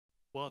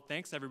Well,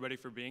 thanks everybody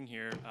for being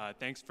here.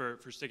 Thanks for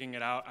sticking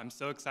it out. I'm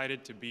so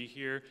excited to be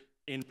here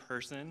in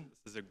person.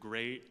 This is a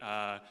great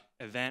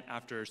event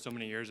after so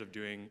many years of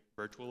doing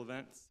virtual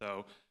events.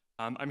 So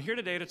I'm here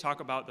today to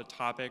talk about the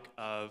topic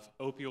of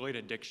opioid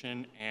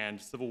addiction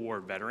and Civil War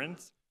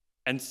veterans.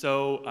 And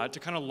so to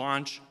kind of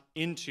launch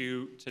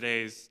into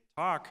today's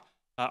talk,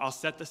 I'll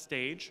set the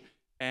stage,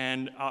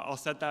 and I'll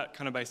set that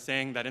kind of by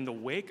saying that in the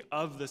wake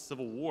of the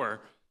Civil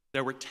War,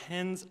 there were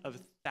tens of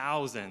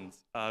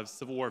thousands of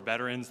Civil War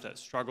veterans that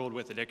struggled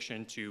with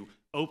addiction to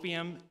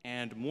opium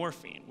and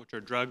morphine, which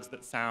are drugs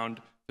that sound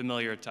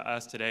familiar to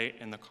us today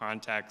in the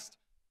context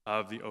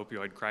of the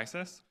opioid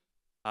crisis.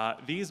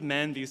 These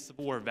men, these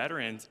Civil War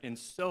veterans, in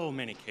so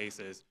many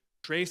cases,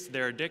 traced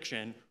their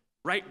addiction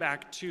right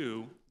back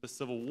to the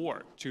Civil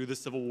War, to the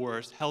Civil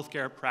War's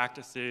healthcare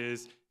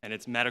practices and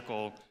its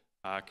medical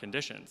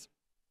conditions.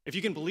 If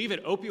you can believe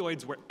it,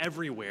 opioids were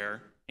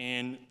everywhere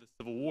in the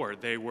Civil War.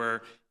 They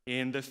were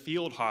in the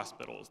field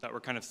hospitals that were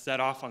kind of set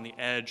off on the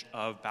edge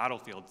of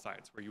battlefield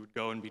sites where you would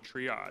go and be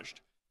triaged.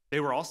 They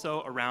were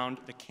also around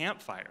the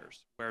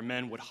campfires where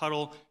men would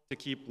huddle to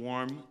keep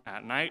warm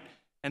at night,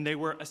 and they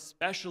were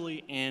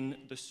especially in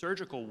the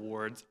surgical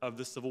wards of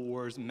the Civil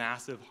War's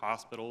massive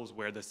hospitals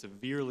where the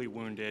severely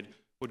wounded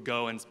would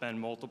go and spend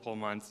multiple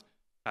months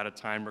at a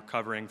time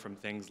recovering from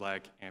things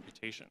like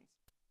amputations.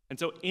 And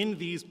so in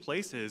these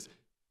places,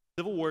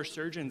 Civil War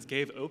surgeons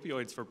gave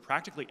opioids for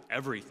practically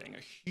everything,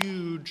 a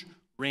huge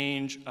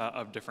range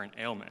of different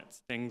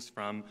ailments, things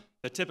from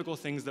the typical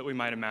things that we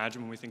might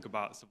imagine when we think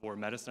about Civil War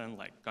medicine,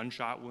 like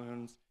gunshot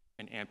wounds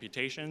and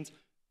amputations,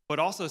 but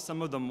also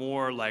some of the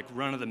more like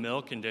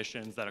run-of-the-mill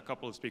conditions that a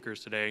couple of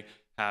speakers today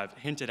have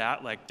hinted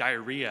at, like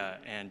diarrhea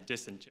and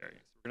dysentery.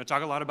 So we're going to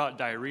talk a lot about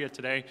diarrhea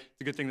today.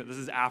 It's a good thing that this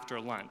is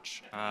after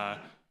lunch. I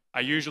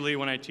usually,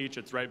 when I teach,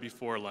 it's right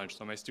before lunch,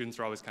 so my students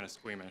are always kind of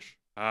squeamish.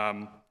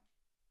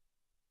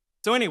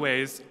 So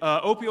anyways,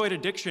 opioid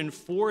addiction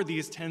for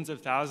these tens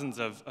of thousands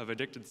of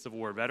addicted Civil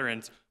War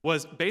veterans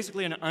was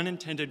basically an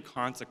unintended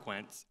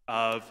consequence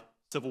of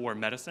Civil War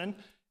medicine,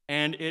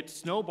 and it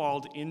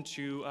snowballed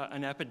into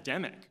an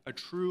epidemic, a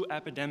true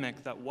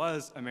epidemic that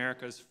was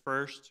America's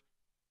first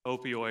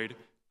opioid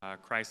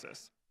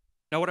crisis.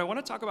 Now, what I want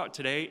to talk about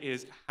today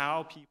is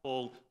how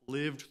people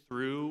lived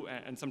through,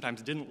 and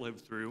sometimes didn't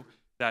live through,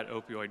 that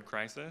opioid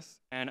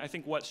crisis. And I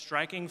think what's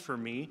striking for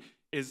me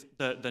is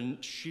the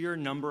sheer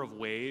number of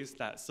ways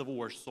that Civil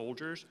War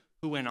soldiers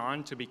who went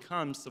on to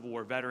become Civil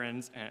War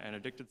veterans and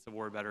addicted Civil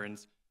War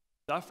veterans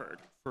suffered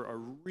for a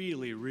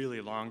really,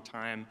 really long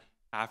time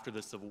after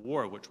the Civil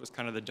War, which was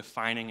kind of the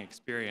defining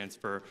experience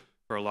for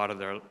a lot of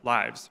their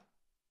lives.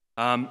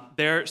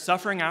 Their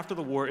suffering after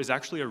the war is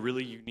actually a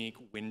really unique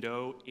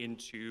window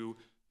into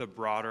the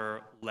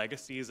broader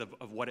legacies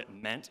of what it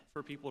meant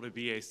for people to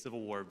be a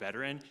Civil War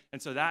veteran.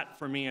 And so that,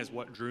 for me, is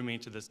what drew me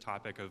to this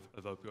topic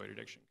of opioid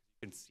addiction.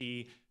 You can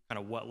see kind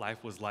of what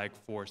life was like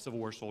for Civil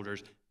War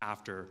soldiers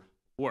after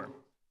war.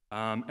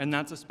 And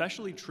that's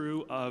especially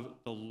true of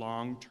the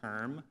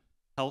long-term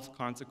health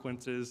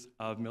consequences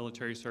of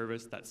military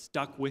service that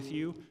stuck with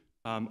you,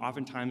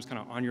 oftentimes kind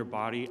of on your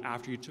body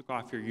after you took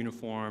off your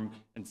uniform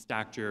and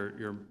stacked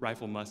your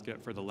rifle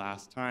musket for the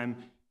last time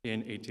in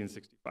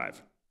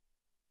 1865.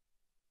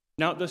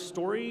 Now, the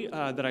story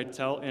that I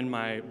tell in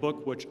my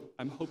book, which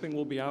I'm hoping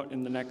will be out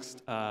in the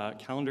next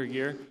calendar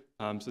year,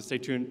 so stay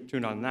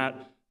tuned on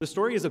that. The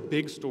story is a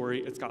big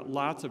story. It's got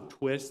lots of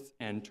twists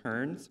and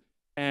turns,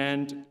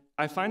 and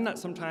I find that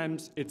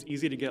sometimes it's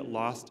easy to get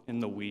lost in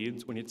the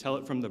weeds when you tell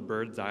it from the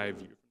bird's eye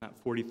view, from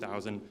that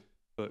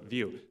 40,000-foot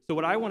view. So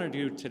what I want to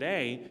do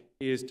today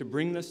is to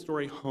bring this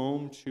story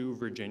home to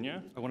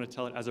Virginia. I want to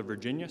tell it as a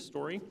Virginia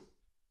story,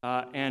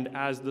 and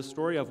as the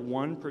story of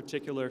one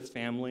particular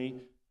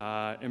family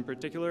in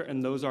particular,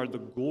 and those are the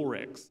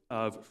Gulrichs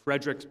of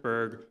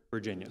Fredericksburg,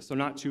 Virginia, so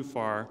not too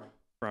far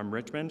from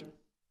Richmond.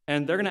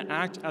 And they're going to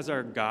act as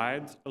our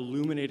guides,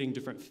 illuminating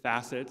different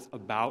facets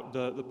about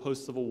the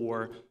post-Civil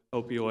War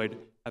opioid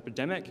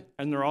epidemic,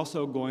 and they're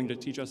also going to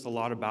teach us a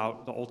lot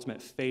about the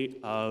ultimate fate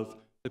of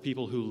the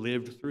people who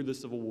lived through the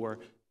Civil War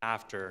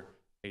after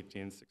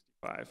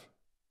 1865.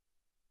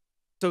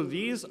 So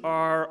these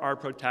are our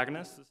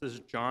protagonists. This is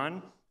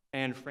John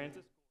and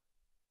Frances.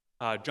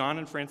 John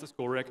and Frances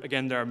Gulrich.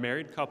 Again, they're a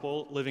married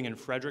couple living in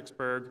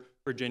Fredericksburg,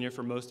 Virginia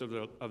for most of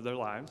their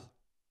lives.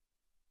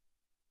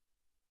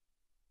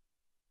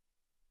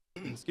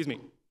 Excuse me.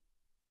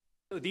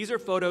 So these are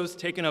photos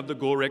taken of the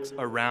Gulrichs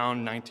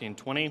around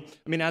 1920.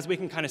 I mean, as we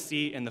can kind of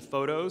see in the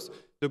photos,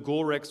 the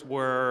Gulrichs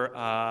were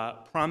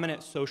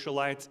prominent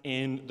socialites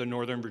in the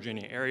Northern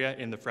Virginia area,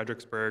 in the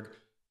Fredericksburg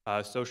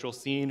social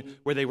scene,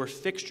 where they were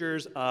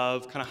fixtures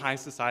of kind of high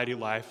society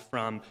life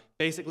from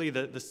basically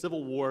the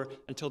Civil War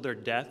until their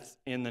deaths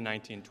in the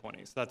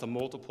 1920s. So that's a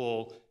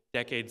multiple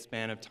decade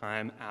span of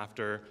time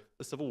after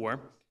the Civil War.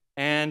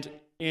 And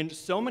in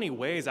so many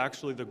ways,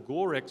 actually, the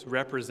Gulrichs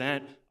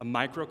represent a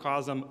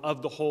microcosm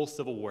of the whole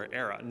Civil War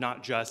era,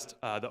 not just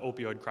the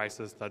opioid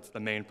crisis that's the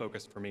main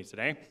focus for me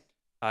today.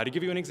 To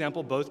give you an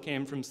example, both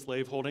came from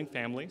slaveholding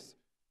families.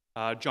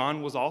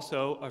 John was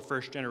also a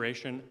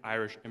first-generation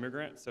Irish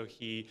immigrant, so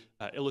he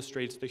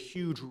illustrates the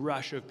huge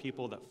rush of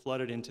people that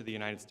flooded into the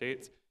United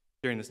States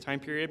during this time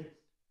period.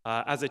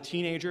 As a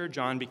teenager,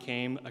 John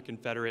became a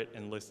Confederate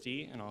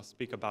enlistee, and I'll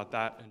speak about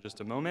that in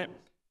just a moment.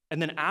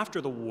 And then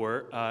after the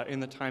war, in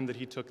the time that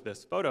he took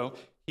this photo,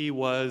 he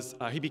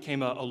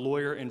became a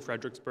lawyer in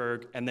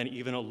Fredericksburg and then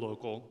even a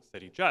local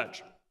city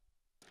judge.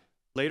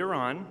 Later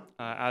on,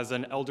 as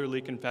an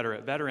elderly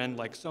Confederate veteran,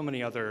 like so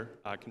many other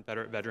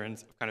Confederate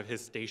veterans of kind of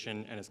his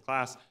station and his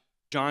class,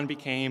 John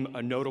became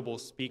a notable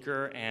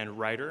speaker and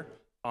writer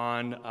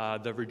on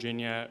the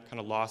Virginia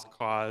kind of lost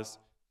cause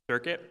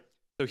circuit.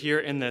 So here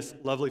in this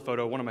lovely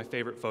photo, one of my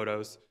favorite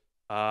photos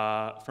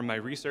from my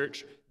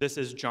research, this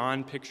is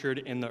John pictured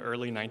in the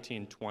early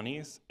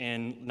 1920s.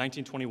 In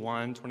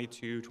 1921,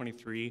 22,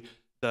 23,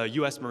 the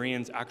U.S.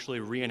 Marines actually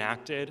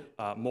reenacted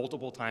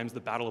multiple times the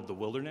Battle of the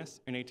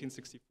Wilderness in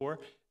 1864.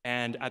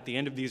 And at the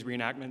end of these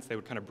reenactments, they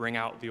would kind of bring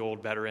out the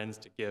old veterans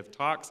to give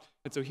talks.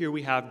 And so here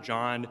we have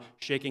John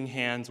shaking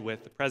hands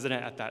with the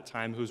president at that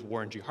time, who's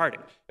Warren G.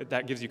 Harding.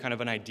 That gives you kind of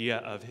an idea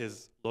of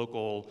his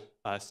local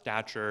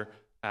stature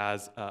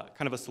as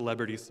kind of a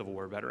celebrity Civil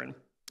War veteran.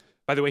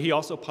 By the way, he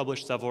also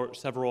published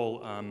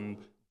several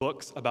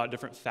books about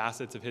different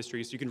facets of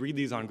history. So you can read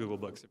these on Google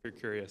Books if you're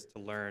curious to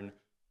learn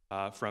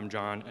from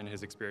John and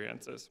his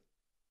experiences.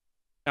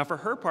 Now, for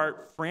her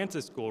part,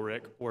 Frances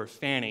Goolrick, or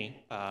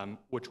Fanny,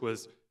 which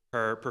was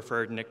her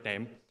preferred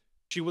nickname,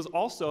 she was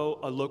also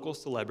a local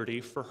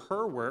celebrity for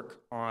her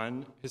work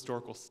on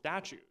historical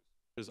statues,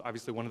 which is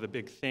obviously one of the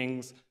big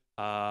things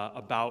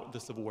about the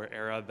Civil War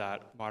era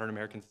that modern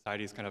American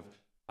society is kind of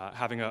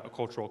having a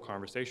cultural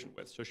conversation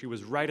with. So she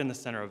was right in the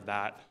center of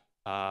that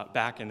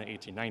back in the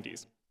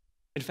 1890s.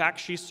 In fact,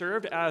 she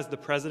served as the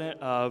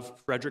president of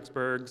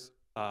Fredericksburg's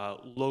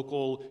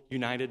local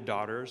United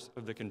Daughters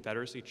of the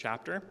Confederacy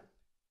chapter.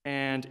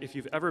 And if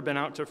you've ever been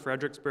out to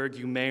Fredericksburg,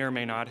 you may or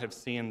may not have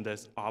seen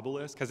this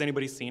obelisk. Has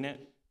anybody seen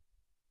it?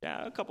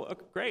 Yeah, a couple.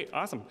 Okay, great,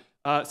 awesome.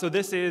 So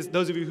this is,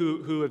 those of you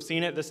who have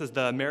seen it, this is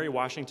the Mary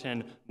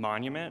Washington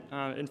Monument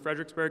in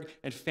Fredericksburg.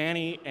 And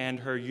Fanny and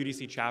her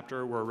UDC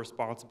chapter were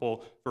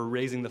responsible for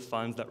raising the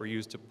funds that were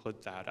used to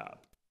put that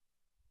up.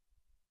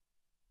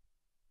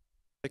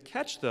 The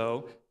catch,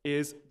 though,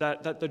 is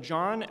that the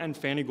John and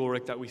Fanny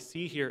Goolrick that we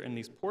see here in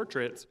these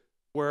portraits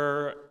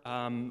were,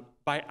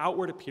 by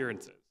outward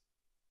appearances,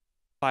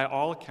 by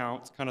all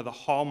accounts, kind of the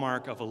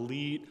hallmark of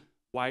elite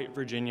white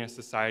Virginia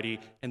society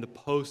in the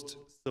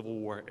post-Civil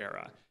War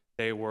era.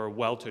 They were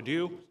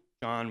well-to-do.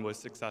 John was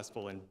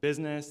successful in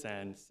business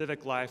and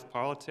civic life,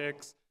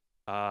 politics.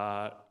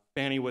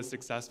 Fanny was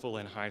successful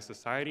in high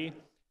society.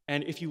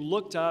 And if you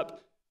looked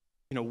up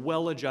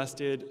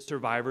well-adjusted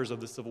survivors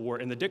of the Civil War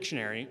in the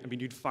dictionary, I mean,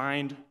 you'd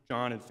find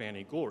John and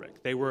Fanny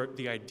Goolrick. They were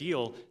the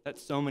ideal that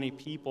so many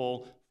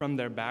people from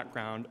their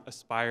background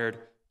aspired to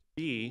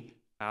be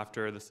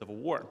after the Civil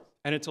War.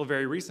 And until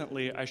very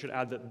recently, I should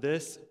add that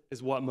this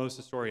is what most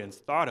historians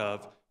thought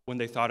of when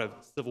they thought of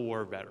Civil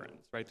War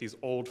veterans, right? These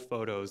old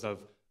photos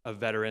of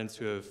veterans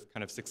who have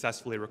kind of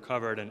successfully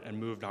recovered and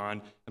moved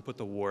on and put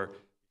the war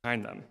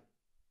behind them.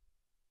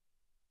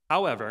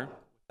 However,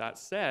 with that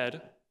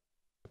said,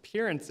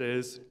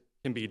 appearances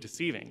can be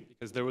deceiving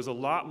because there was a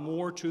lot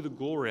more to the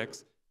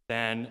Goolricks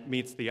than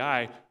meets the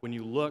eye when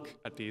you look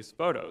at these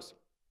photos.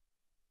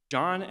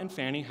 John and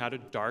Fanny had a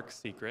dark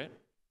secret,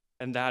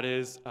 and that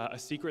is a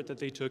secret that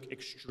they took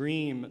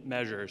extreme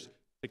measures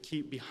to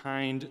keep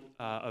behind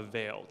a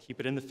veil, keep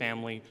it in the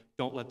family,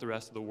 don't let the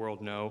rest of the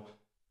world know.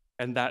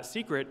 And that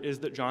secret is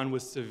that John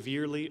was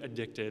severely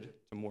addicted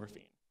to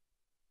morphine.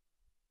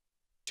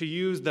 To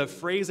use the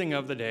phrasing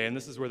of the day, and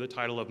this is where the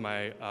title of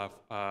my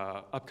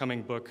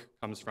upcoming book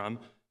comes from,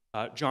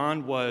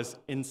 John was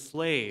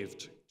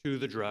enslaved to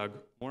the drug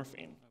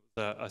morphine.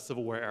 A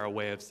Civil War era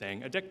way of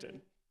saying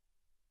addicted.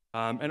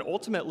 And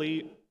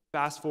ultimately,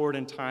 fast forward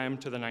in time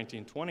to the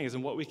 1920s,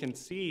 and what we can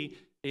see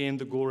in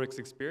the Goolrick's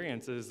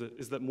experience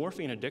is that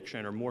morphine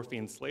addiction or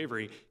morphine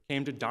slavery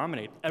came to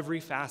dominate every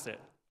facet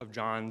of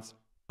John's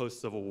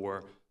post-Civil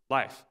War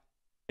life.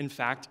 In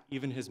fact,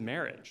 even his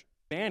marriage.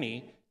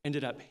 Fanny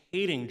ended up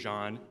hating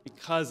John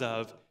because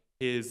of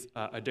his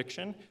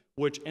addiction,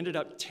 which ended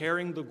up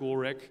tearing the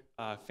Goolrick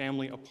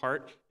family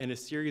apart in a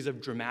series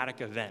of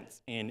dramatic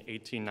events in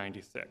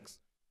 1896.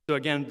 So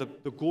again,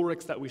 the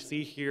Goolricks that we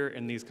see here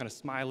in these kind of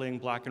smiling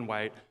black and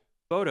white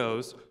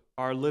photos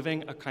are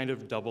living a kind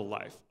of double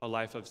life, a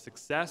life of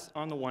success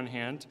on the one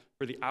hand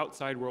for the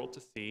outside world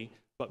to see,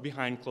 but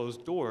behind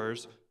closed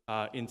doors,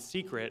 in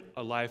secret,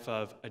 a life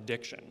of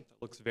addiction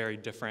that looks very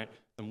different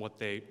than what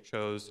they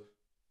chose to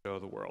show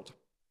the world.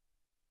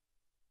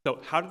 So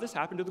how did this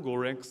happen to the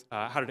Goolricks?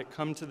 How did it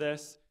come to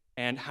this?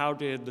 And how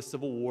did the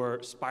Civil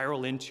War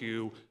spiral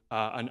into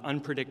an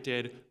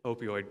unpredicted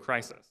opioid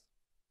crisis?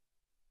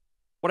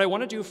 What I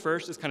want to do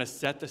first is kind of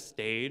set the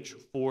stage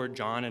for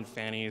John and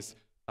Fanny's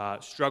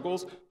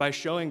struggles by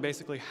showing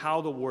basically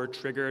how the war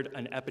triggered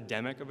an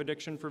epidemic of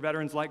addiction for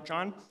veterans like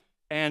John.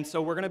 And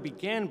so we're going to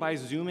begin by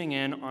zooming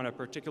in on a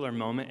particular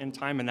moment in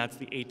time, and that's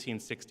the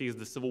 1860s,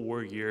 the Civil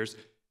War years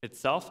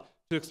itself,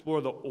 to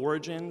explore the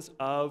origins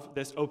of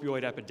this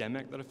opioid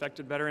epidemic that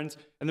affected veterans,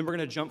 and then we're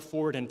going to jump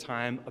forward in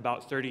time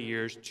about 30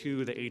 years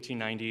to the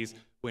 1890s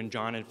when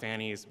John and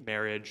Fanny's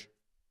marriage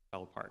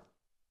fell apart.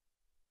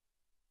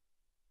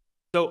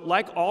 So,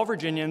 like all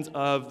Virginians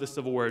of the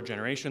Civil War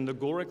generation, the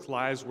Gulrichs'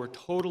 lives were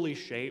totally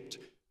shaped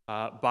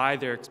by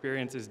their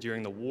experiences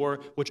during the war,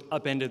 which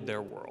upended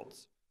their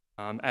worlds.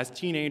 As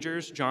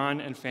teenagers,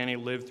 John and Fanny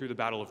lived through the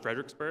Battle of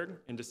Fredericksburg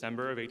in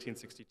December of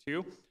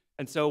 1862.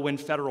 And so when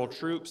federal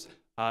troops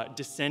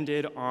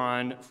descended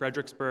on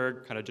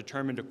Fredericksburg, kind of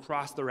determined to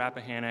cross the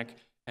Rappahannock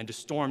and to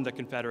storm the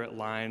Confederate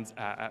lines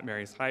at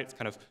Marye's Heights,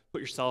 kind of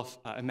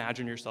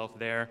imagine yourself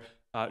there,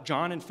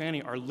 John and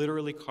Fanny are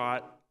literally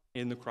caught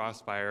in the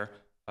crossfire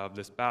of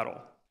this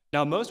battle.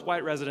 Now, most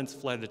white residents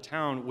fled the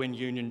town when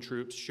Union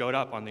troops showed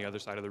up on the other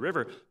side of the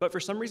river, but for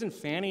some reason,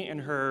 Fanny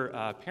and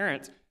her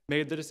parents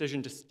made the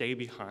decision to stay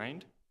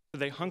behind, so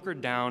they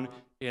hunkered down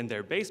in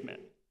their basement.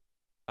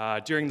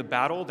 During the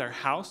battle, their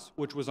house,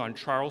 which was on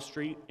Charles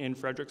Street in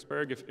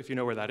Fredericksburg, if you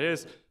know where that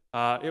is,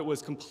 it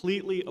was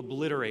completely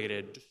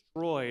obliterated,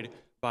 destroyed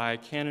by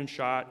cannon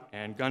shot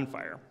and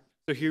gunfire.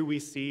 So here we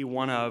see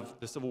one of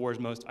the Civil War's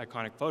most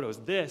iconic photos.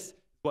 This is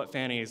what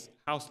Fanny's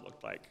house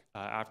looked like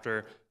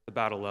after the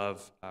Battle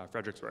of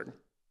Fredericksburg.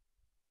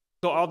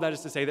 So all that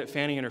is to say that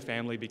Fanny and her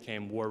family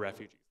became war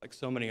refugees, like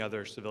so many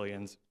other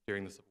civilians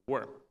during the Civil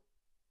War.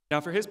 Now,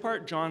 for his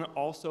part, John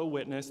also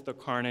witnessed the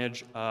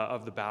carnage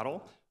of the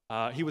battle.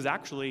 He was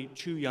actually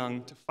too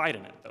young to fight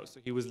in it, though, so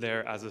he was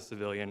there as a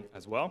civilian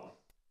as well.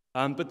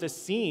 But this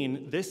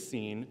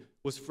scene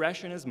was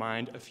fresh in his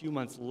mind a few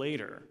months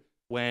later,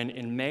 when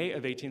in May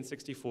of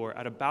 1864,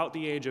 at about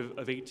the age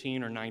of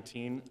 18 or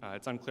 19,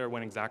 it's unclear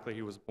when exactly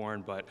he was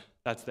born, but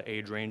that's the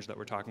age range that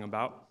we're talking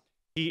about,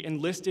 he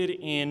enlisted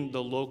in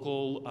the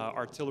local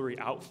artillery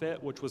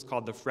outfit, which was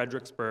called the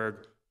Fredericksburg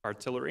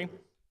Artillery.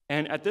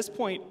 And at this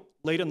point,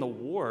 late in the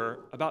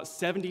war, about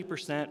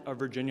 70% of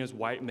Virginia's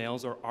white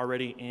males are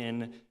already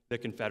in the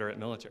Confederate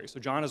military.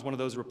 So John is one of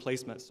those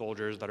replacement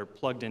soldiers that are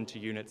plugged into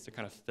units to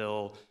kind of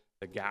fill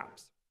the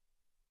gaps.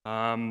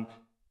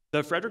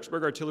 The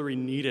Fredericksburg Artillery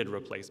needed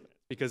replacement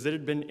because it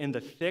had been in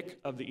the thick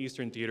of the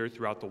Eastern Theater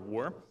throughout the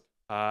war.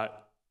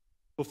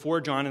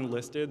 Before John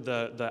enlisted,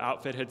 the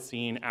outfit had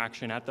seen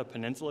action at the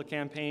Peninsula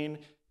Campaign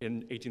in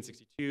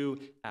 1862,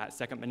 at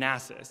 2nd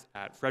Manassas,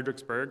 at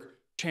Fredericksburg,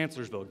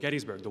 Chancellorsville,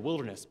 Gettysburg, the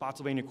Wilderness,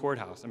 Spotsylvania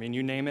Courthouse. I mean,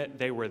 you name it,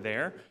 they were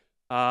there.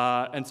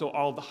 And so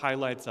all the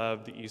highlights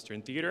of the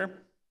Eastern Theater.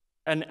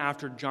 And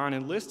after John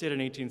enlisted in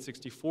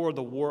 1864,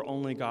 the war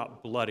only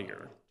got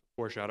bloodier.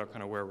 Foreshadow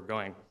kind of where we're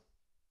going.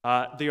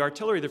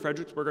 The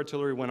Fredericksburg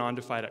Artillery went on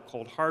to fight at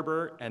Cold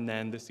Harbor and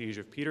then the Siege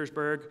of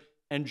Petersburg.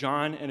 And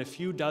John and a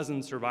few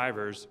dozen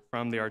survivors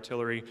from the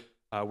artillery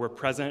were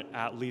present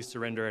at Lee's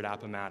surrender at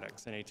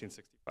Appomattox in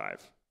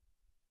 1865.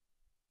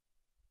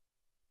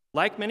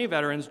 Like many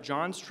veterans,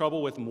 John's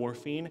trouble with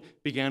morphine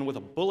began with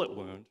a bullet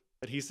wound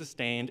that he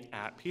sustained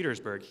at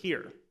Petersburg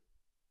here.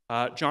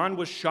 John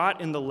was shot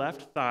in the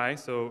left thigh,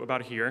 so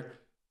about here,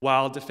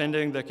 while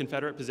defending the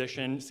Confederate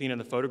position seen in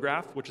the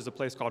photograph, which is a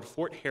place called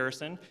Fort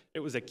Harrison.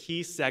 It was a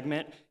key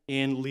segment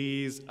in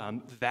Lee's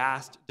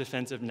vast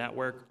defensive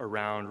network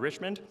around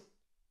Richmond.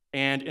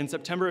 And in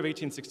September of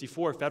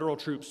 1864, federal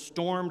troops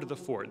stormed the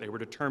fort. They were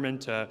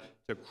determined to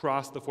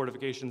cross the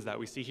fortifications that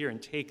we see here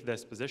and take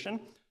this position.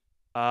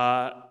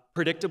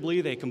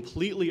 Predictably, they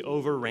completely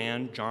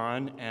overran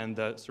John and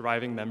the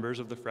surviving members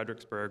of the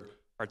Fredericksburg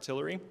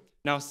Artillery.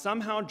 Now,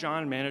 somehow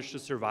John managed to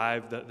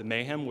survive the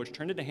mayhem, which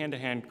turned into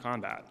hand-to-hand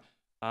combat.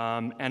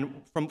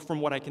 And from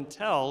what I can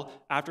tell,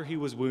 after he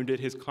was wounded,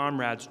 his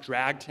comrades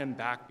dragged him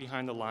back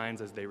behind the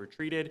lines as they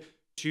retreated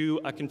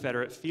to a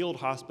Confederate field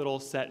hospital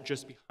set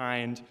just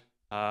behind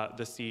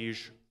the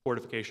siege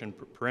fortification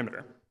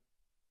perimeter.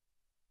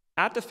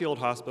 At the field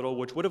hospital,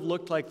 which would have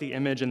looked like the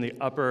image in the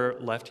upper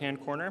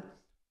left-hand corner,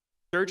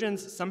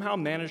 surgeons somehow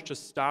managed to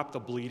stop the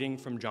bleeding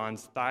from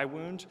John's thigh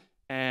wound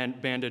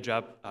and bandage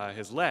up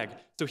his leg.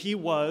 So he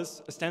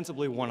was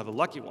ostensibly one of the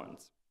lucky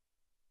ones,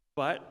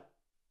 but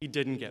he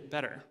didn't get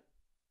better.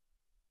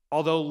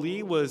 Although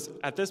Lee was,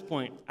 at this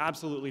point,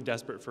 absolutely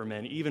desperate for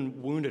men,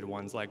 even wounded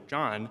ones like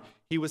John,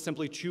 he was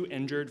simply too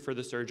injured for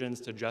the surgeons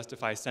to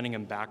justify sending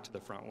him back to the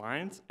front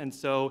lines. And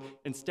so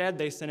instead,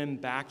 they sent him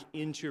back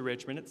into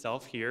Richmond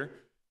itself here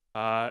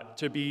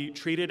to be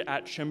treated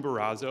at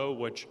Chimborazo,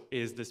 which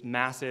is this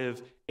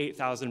massive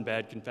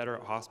 8,000-bed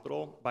Confederate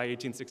hospital. By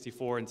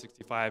 1864 and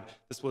 65,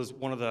 this was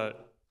one of the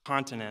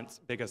continent's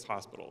biggest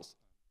hospitals,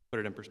 to put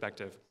it in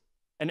perspective.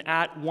 And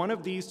at one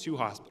of these two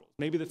hospitals,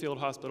 maybe the field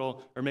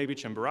hospital or maybe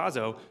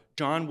Chimborazo,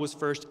 John was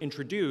first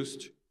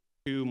introduced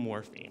to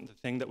morphine, the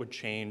thing that would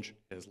change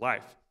his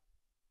life.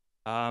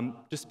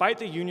 Despite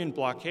the Union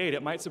blockade,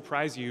 it might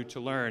surprise you to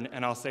learn,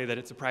 and I'll say that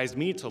it surprised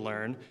me to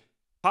learn,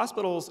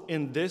 hospitals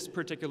in this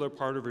particular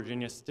part of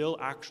Virginia still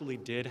actually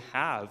did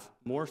have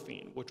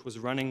morphine, which was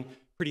running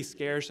pretty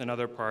scarce in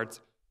other parts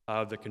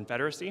of the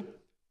Confederacy.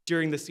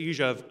 During the siege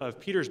of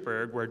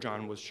Petersburg, where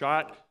John was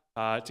shot,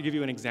 To give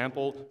you an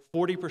example,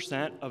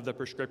 40% of the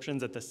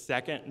prescriptions at the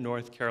 2nd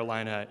North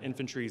Carolina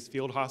Infantry's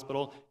Field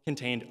Hospital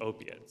contained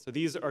opiates. So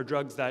these are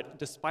drugs that,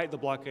 despite the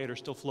blockade, are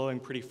still flowing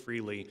pretty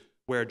freely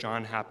where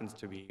John happens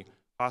to be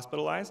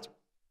hospitalized.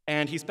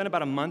 And he spent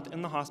about a month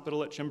in the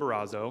hospital at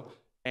Chimborazo,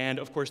 and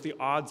of course the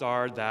odds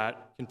are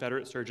that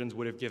Confederate surgeons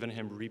would have given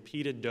him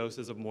repeated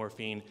doses of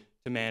morphine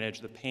to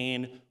manage the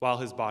pain while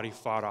his body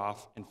fought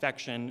off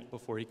infection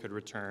before he could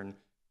return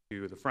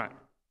to the front.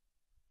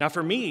 Now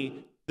for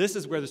me, this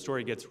is where the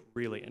story gets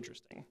really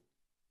interesting.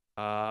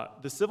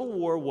 The Civil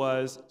War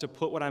was, to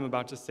put what I'm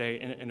about to say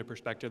into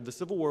perspective, the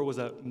Civil War was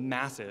a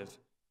massive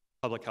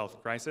public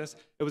health crisis.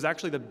 It was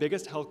actually the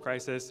biggest health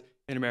crisis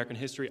in American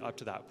history up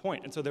to that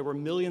point. And so there were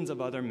millions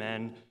of other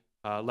men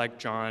like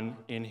John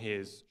in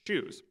his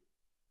shoes.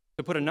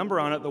 To put a number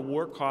on it, the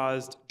war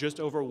caused just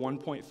over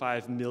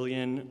 1.5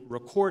 million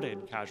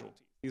recorded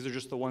casualties. These are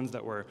just the ones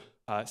that were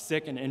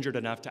sick and injured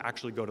enough to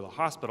actually go to the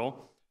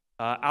hospital,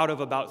 out of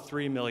about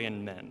 3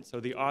 million men. So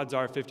the odds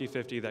are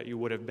 50-50 that you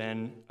would have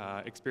been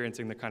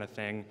experiencing the kind of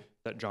thing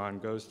that John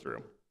goes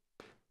through.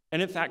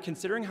 And in fact,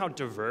 considering how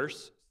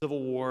diverse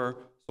Civil War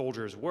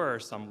soldiers were,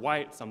 some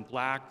white, some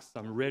black,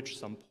 some rich,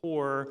 some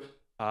poor,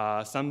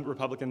 some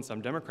Republicans,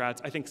 some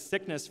Democrats, I think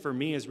sickness for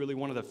me is really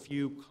one of the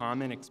few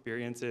common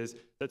experiences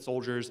that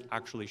soldiers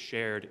actually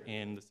shared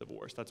in the Civil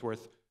War. So that's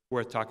worth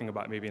talking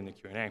about maybe in the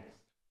Q&A.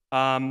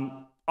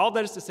 All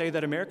that is to say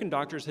that American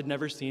doctors had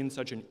never seen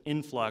such an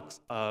influx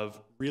of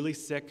really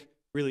sick,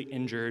 really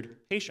injured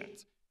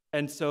patients.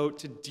 And so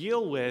to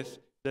deal with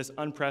this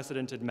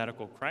unprecedented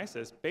medical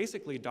crisis,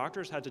 basically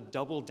doctors had to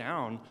double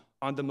down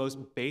on the most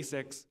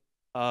basics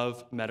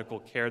of medical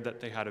care that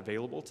they had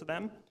available to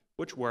them,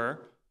 which were,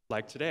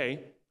 like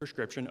today,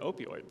 prescription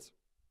opioids.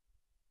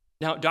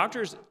 Now,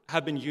 doctors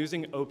have been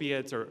using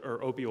opiates or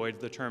opioids,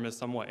 the term is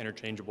somewhat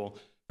interchangeable,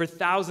 for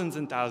thousands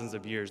and thousands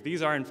of years.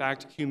 These are, in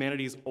fact,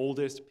 humanity's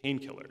oldest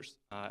painkillers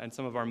and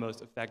some of our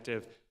most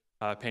effective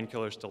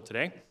painkillers still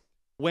today.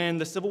 When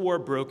the Civil War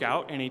broke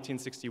out in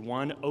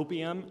 1861,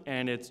 opium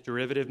and its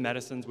derivative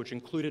medicines, which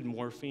included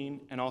morphine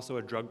and also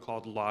a drug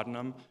called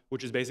laudanum,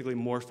 which is basically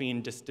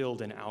morphine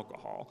distilled in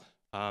alcohol.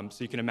 So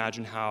you can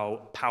imagine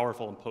how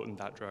powerful and potent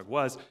that drug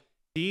was.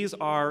 These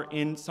are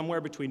in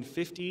somewhere between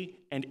 50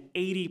 and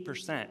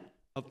 80%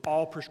 of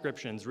all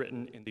prescriptions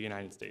written in the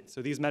United States.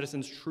 So these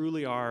medicines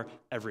truly are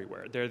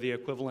everywhere. They're the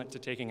equivalent to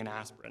taking an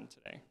aspirin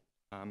today.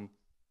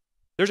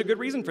 There's a good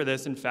reason for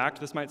this. In fact,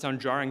 this might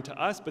sound jarring to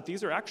us, but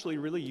these are actually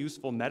really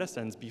useful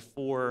medicines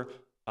before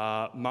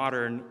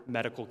modern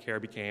medical care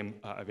became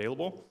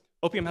available.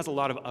 Opium has a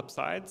lot of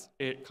upsides.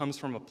 It comes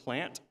from a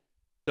plant,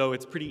 so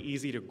it's pretty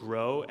easy to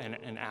grow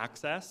and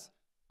access.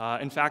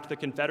 In fact, the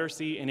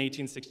Confederacy in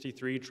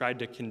 1863 tried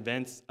to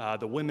convince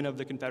the women of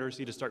the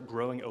Confederacy to start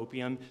growing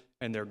opium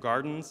in their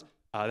gardens.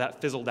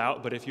 That fizzled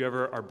out, but if you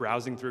ever are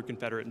browsing through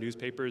Confederate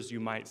newspapers, you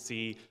might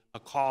see a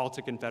call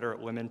to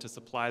Confederate women to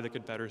supply the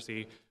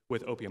Confederacy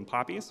with opium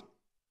poppies.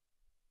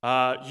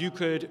 You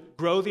could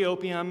grow the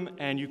opium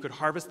and you could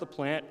harvest the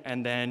plant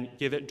and then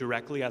give it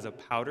directly as a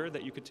powder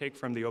that you could take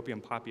from the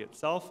opium poppy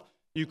itself.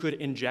 You could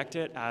inject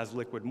it as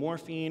liquid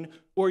morphine,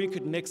 or you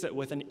could mix it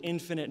with an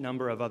infinite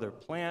number of other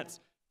plants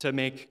to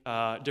make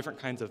different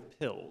kinds of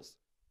pills.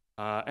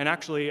 And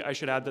actually, I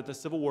should add that the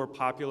Civil War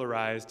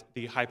popularized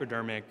the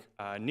hypodermic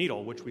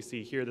needle, which we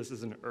see here. This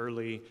is an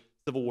early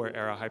Civil War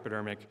era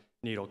hypodermic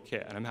needle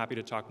kit, and I'm happy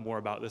to talk more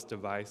about this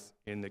device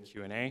in the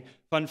Q&A.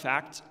 Fun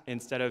fact,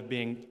 instead of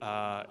being,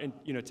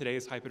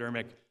 today's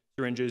hypodermic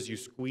syringes, you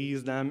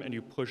squeeze them and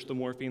you push the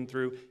morphine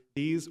through.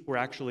 These were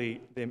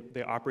actually,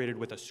 they operated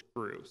with a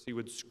screw, so you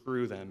would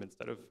screw them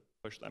instead of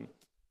push them.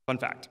 Fun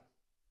fact.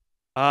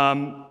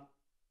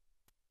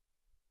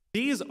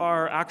 These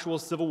are actual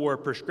Civil War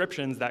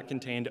prescriptions that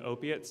contained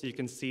opiates. So you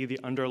can see the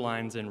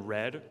underlines in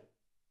red.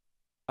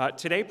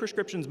 Today,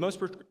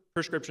 most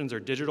prescriptions are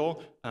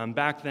digital.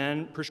 Back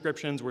then,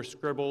 prescriptions were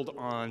scribbled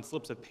on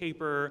slips of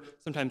paper.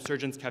 Sometimes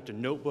surgeons kept a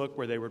notebook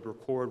where they would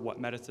record what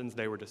medicines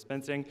they were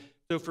dispensing.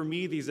 So for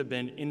me, these have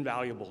been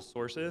invaluable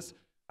sources.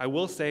 I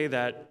will say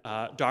that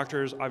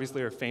doctors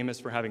obviously are famous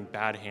for having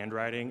bad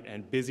handwriting,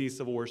 and busy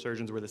Civil War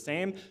surgeons were the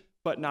same.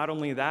 But not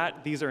only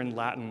that, these are in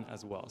Latin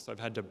as well. So I've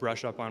had to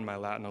brush up on my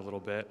Latin a little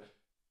bit.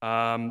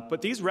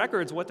 But these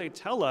records, what they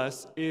tell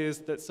us is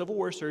that Civil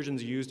War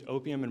surgeons used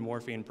opium and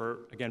morphine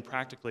for, again,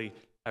 practically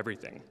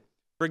everything.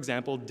 For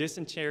example,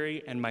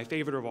 dysentery, and my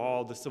favorite of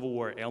all, the Civil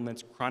War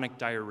ailments, chronic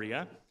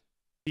diarrhea.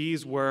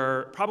 These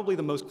were probably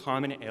the most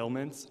common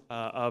ailments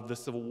of the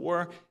Civil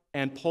War,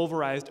 and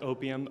pulverized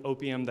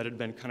opium that had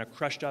been kind of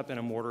crushed up in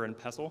a mortar and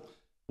pestle,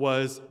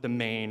 was the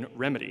main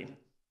remedy.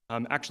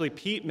 Actually,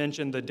 Pete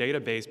mentioned the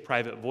database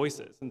Private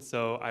Voices, and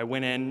so I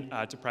went in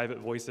to Private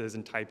Voices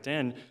and typed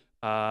in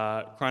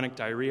chronic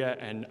diarrhea,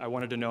 and I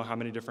wanted to know how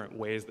many different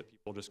ways that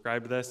people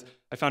described this.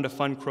 I found a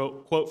fun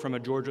quote from a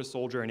Georgia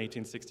soldier in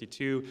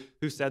 1862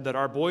 who said that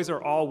our boys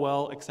are all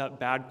well except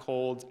bad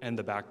colds and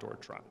the backdoor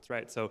trots,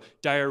 right? So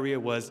diarrhea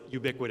was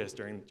ubiquitous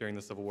during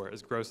the Civil War,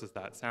 as gross as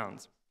that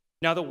sounds.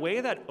 Now, the way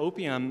that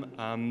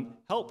opium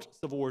helped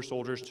Civil War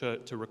soldiers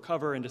to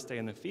recover and to stay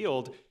in the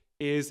field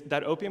is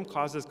that opium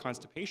causes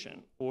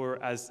constipation,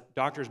 or as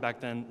doctors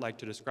back then like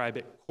to describe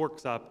it,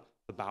 corks up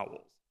the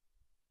bowels.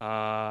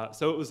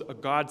 So it was a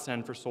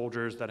godsend for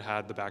soldiers that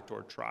had the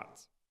backdoor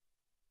trots.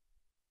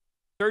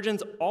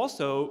 Surgeons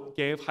also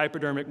gave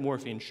hypodermic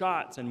morphine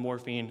shots and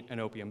morphine and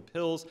opium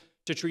pills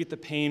to treat the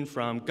pain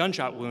from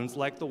gunshot wounds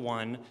like the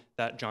one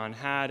that John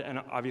had, and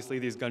obviously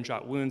these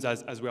gunshot wounds,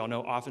 as we all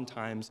know,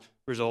 oftentimes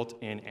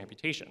result in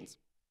amputations.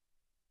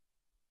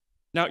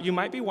 Now, you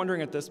might be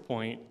wondering at this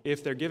point,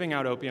 if they're giving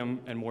out opium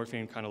and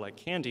morphine kind of like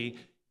candy,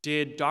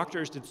 did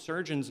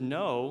surgeons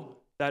know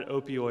that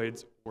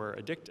opioids were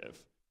addictive?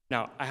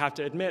 Now, I have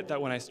to admit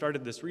that when I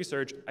started this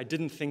research, I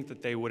didn't think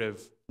that they would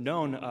have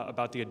known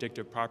about the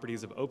addictive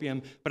properties of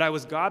opium, but I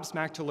was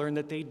gobsmacked to learn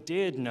that they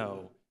did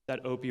know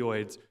that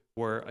opioids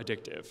were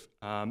addictive.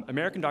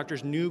 American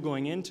doctors knew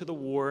going into the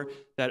war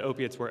that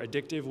opiates were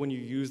addictive when you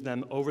use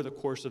them over the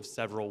course of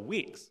several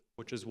weeks,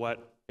 which is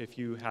what, if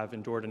you have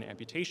endured an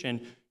amputation,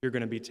 you're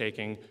going to be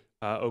taking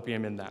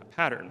opium in that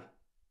pattern.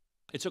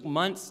 It took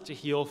months to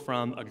heal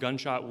from a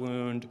gunshot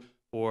wound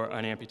or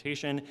an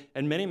amputation,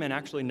 and many men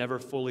actually never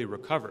fully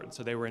recovered,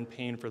 so they were in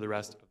pain for the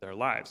rest of their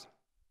lives.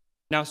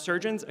 Now,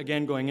 surgeons,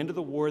 again, going into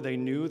the war, they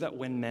knew that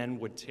when men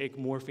would take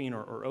morphine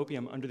or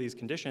opium under these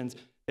conditions,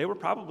 they were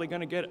probably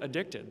going to get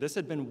addicted. This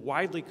had been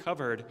widely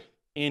covered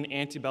in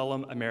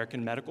antebellum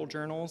American medical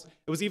journals.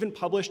 It was even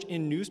published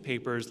in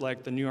newspapers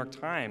like the New York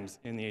Times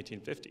in the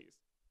 1850s.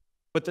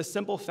 But the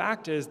simple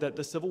fact is that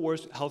the Civil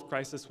War's health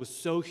crisis was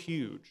so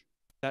huge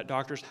that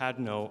doctors had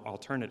no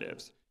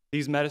alternatives.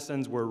 These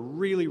medicines were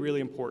really,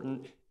 really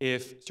important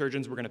if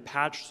surgeons were going to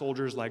patch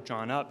soldiers like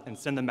John up and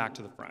send them back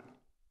to the front.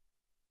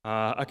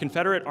 A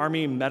Confederate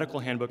Army medical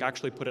handbook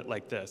actually put it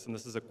like this, and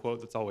this is a quote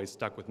that's always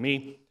stuck with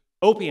me: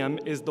 "Opium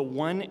is the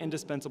one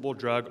indispensable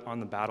drug on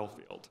the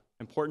battlefield,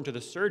 important to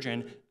the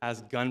surgeon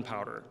as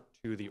gunpowder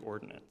to the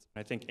ordnance." And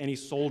I think any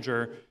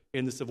soldier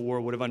in the Civil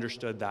War would have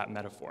understood that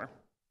metaphor.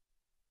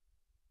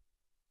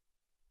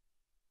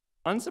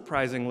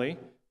 Unsurprisingly,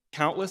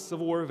 countless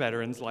Civil War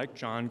veterans like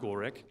John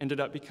Gulrick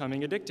ended up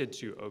becoming addicted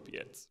to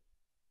opiates.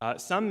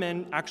 Some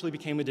men actually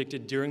became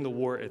addicted during the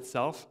war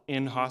itself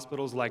in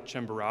hospitals like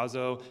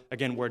Chimborazo,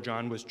 again, where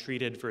John was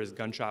treated for his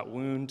gunshot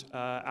wound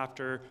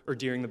after or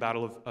during the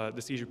Battle of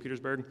the Siege of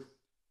Petersburg.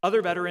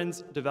 Other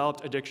veterans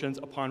developed addictions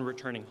upon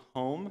returning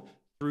home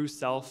through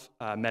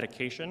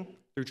self-medication,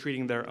 through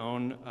treating their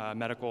own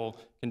medical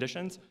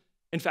conditions.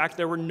 In fact,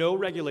 there were no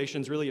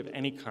regulations really of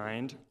any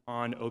kind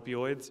on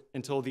opioids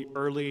until the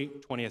early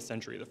 20th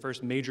century. The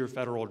first major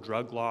federal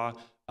drug law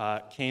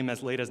came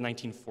as late as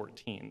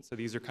 1914. So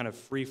these are kind of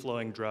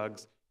free-flowing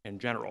drugs in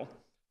general.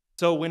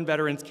 So when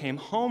veterans came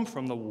home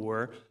from the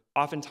war,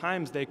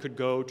 oftentimes they could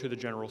go to the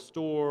general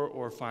store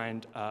or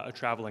find a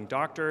traveling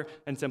doctor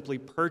and simply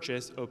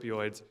purchase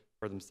opioids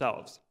for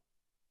themselves.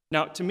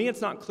 Now, to me,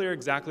 it's not clear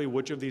exactly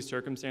which of these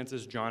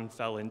circumstances John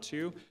fell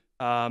into,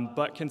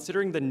 but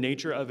considering the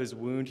nature of his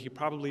wound, he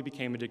probably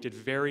became addicted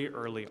very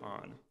early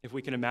on. If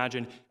we can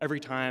imagine, every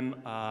time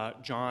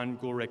John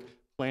Gulrick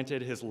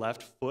planted his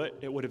left foot,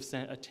 it would have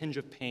sent a tinge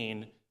of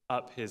pain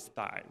up his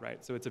thigh,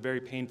 right? So it's a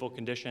very painful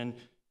condition.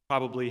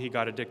 Probably he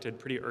got addicted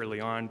pretty early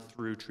on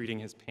through treating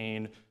his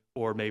pain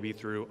or maybe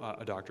through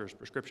a doctor's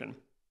prescription.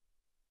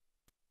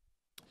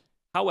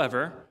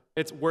 However,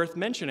 it's worth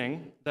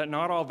mentioning that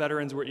not all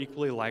veterans were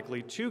equally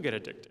likely to get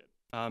addicted.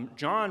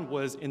 John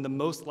was in the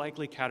most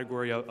likely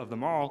category of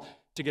them all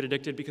to get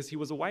addicted because he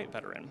was a white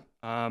veteran.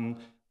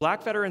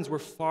 Black veterans were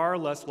far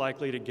less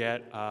likely to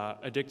get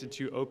addicted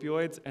to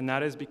opioids, and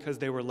that is because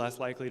they were less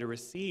likely to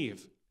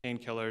receive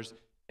painkillers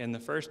in the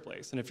first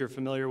place. And if you're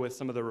familiar with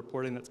some of the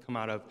reporting that's come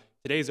out of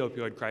today's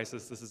opioid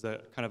crisis, this is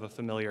a kind of a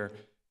familiar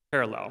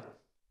parallel.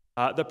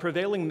 The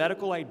prevailing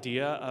medical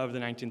idea of the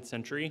 19th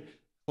century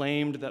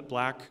claimed that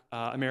Black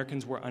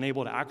Americans were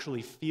unable to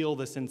actually feel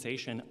the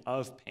sensation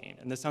of pain.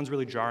 And this sounds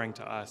really jarring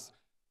to us,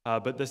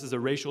 but this is a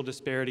racial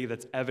disparity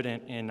that's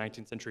evident in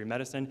 19th century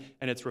medicine,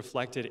 and it's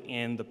reflected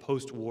in the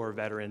post-war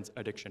veterans'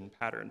 addiction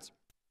patterns.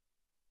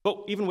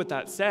 But even with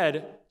that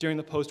said, during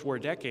the post-war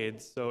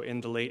decades, so in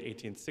the late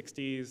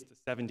 1860s,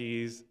 the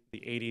 70s, the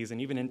 80s,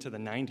 and even into the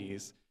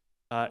 90s,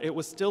 it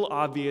was still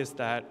obvious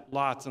that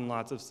lots and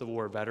lots of Civil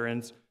War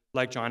veterans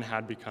like John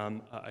had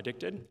become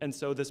addicted. And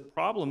so this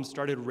problem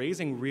started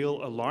raising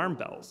real alarm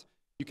bells.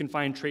 You can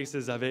find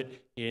traces of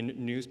it in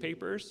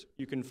newspapers.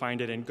 You can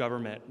find it in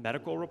government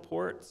medical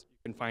reports.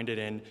 You can find it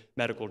in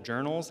medical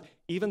journals.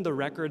 Even the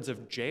records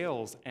of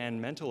jails and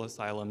mental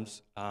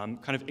asylums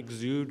kind of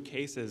exude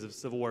cases of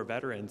Civil War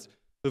veterans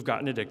who've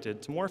gotten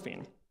addicted to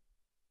morphine.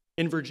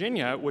 In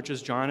Virginia, which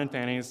is John and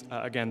Fanny's,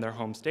 again, their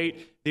home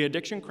state, the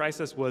addiction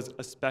crisis was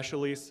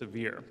especially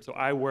severe. So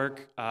I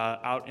work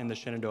out in the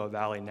Shenandoah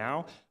Valley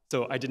now.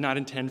 So I did not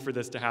intend for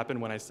this to happen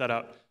when I set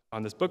out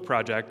on this book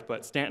project,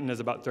 but Stanton is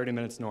about 30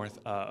 minutes north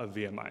of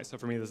VMI. So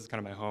for me, this is kind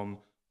of my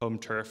home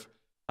turf.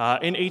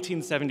 In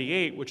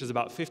 1878, which is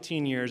about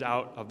 15 years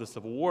out of the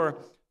Civil War,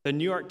 the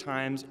New York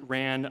Times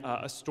ran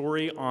a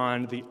story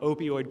on the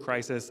opioid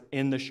crisis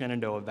in the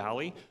Shenandoah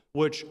Valley,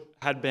 which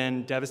had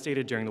been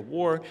devastated during the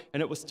war,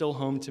 and it was still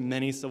home to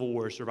many Civil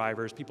War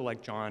survivors, people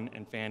like John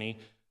and Fanny.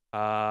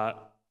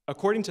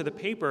 According to the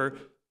paper,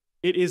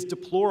 it is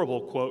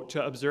deplorable, quote,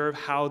 to observe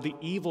how the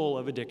evil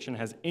of addiction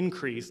has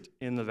increased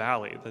in the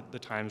valley, the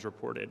Times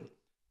reported.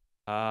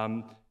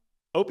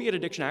 Opiate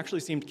addiction actually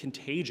seemed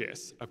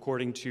contagious,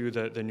 according to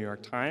the New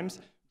York Times,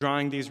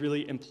 drawing these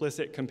really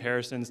implicit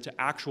comparisons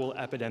to actual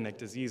epidemic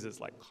diseases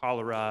like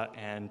cholera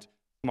and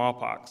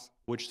smallpox,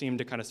 which seemed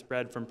to kind of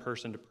spread from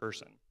person to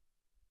person.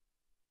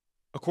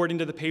 According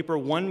to the paper,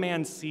 one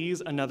man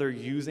sees another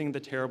using the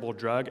terrible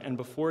drug, and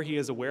before he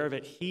is aware of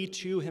it, he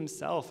too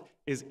himself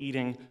is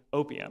eating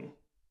opium.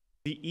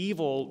 The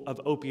evil of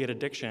opiate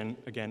addiction,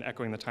 again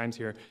echoing the Times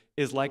here,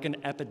 is like an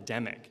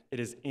epidemic. It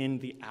is in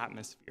the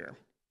atmosphere.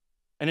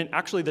 And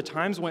actually, the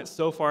Times went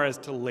so far as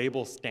to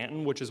label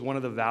Stanton, which is one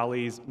of the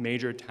Valley's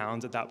major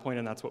towns at that point,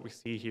 and that's what we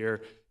see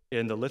here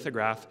in the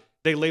lithograph.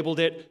 They labeled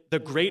it the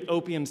great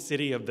opium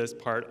city of this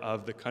part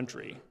of the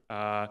country.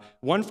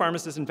 One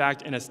pharmacist, in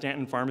fact, in a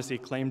Stanton pharmacy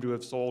claimed to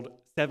have sold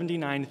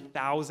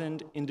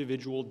 79,000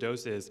 individual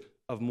doses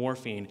of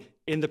morphine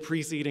in the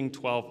preceding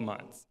 12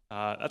 months.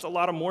 That's a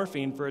lot of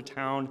morphine for a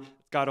town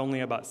that's got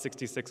only about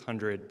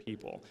 6,600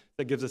 people.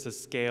 That gives us a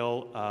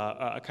scale,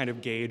 a kind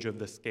of gauge of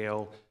the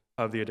scale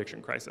of the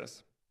addiction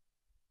crisis.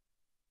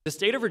 The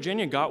state of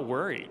Virginia got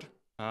worried.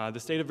 The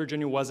state of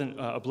Virginia wasn't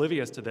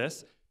oblivious to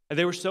this. And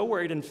they were so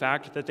worried, in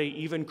fact, that they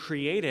even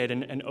created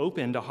and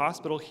opened a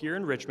hospital here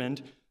in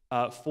Richmond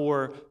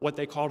for what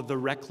they called the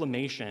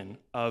reclamation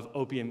of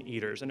opium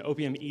eaters. An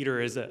opium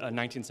eater is a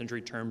 19th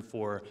century term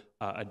for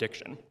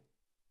addiction.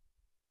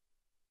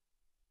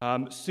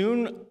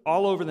 Soon,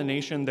 all over the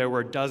nation, there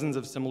were dozens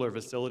of similar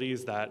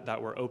facilities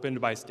that were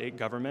opened by state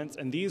governments,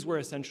 and these were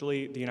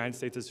essentially the United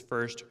States'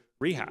 first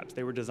rehabs.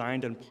 They were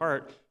designed in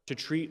part to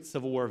treat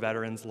Civil War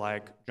veterans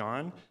like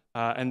John,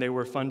 and they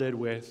were funded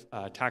with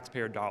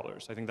taxpayer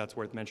dollars. I think that's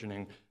worth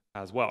mentioning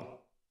as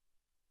well.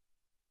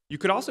 You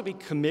could also be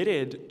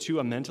committed to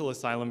a mental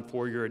asylum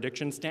for your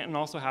addiction. Stanton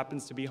also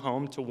happens to be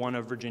home to one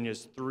of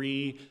Virginia's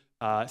 3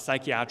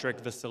 psychiatric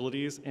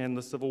facilities in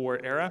the Civil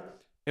War era.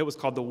 It was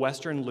called the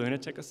Western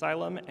Lunatic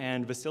Asylum,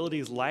 and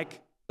facilities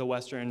like the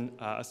Western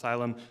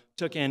Asylum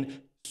took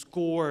in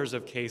scores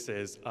of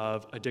cases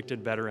of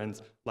addicted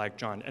veterans like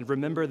John. And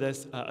remember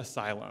this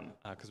asylum,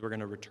 because we're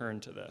going to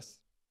return to this.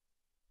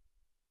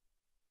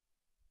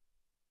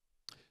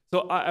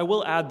 So I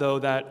will add, though,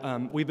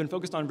 that we've been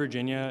focused on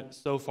Virginia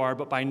so far,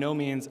 but by no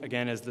means,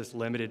 again, is this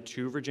limited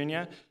to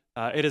Virginia.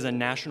 It is a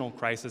national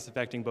crisis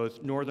affecting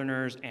both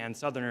Northerners and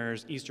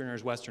Southerners,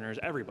 Easterners, Westerners,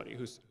 everybody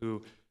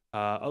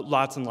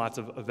lots and lots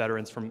of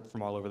veterans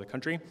from all over the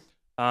country.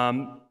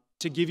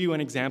 To give you an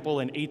example,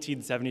 in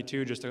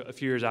 1872, just a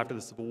few years after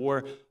the Civil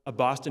War, a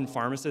Boston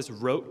pharmacist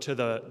wrote to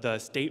the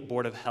State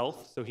Board of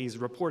Health, so he's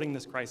reporting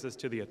this crisis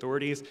to the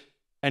authorities,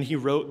 and he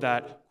wrote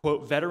that,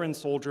 quote, veteran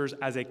soldiers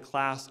as a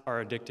class are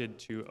addicted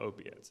to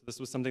opiates. This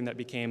was something that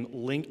became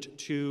linked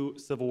to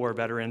Civil War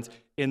veterans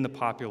in the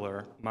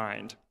popular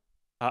mind.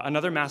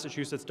 Another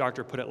Massachusetts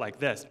doctor put it like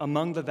this: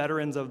 among the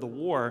veterans of the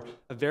war,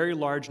 a very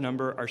large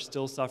number are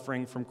still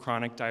suffering from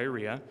chronic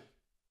diarrhea,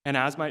 and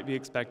as might be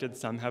expected,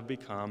 some have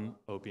become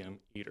opium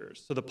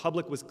eaters. So the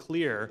public was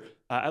clear,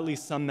 at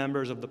least some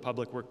members of the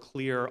public were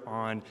clear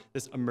on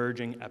this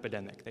emerging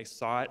epidemic. They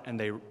saw it and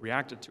they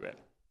reacted to it.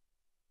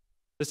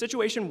 The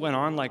situation went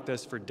on like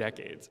this for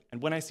decades, and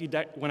when I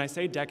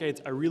say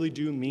decades, I really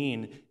do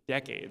mean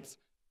decades.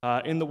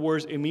 In the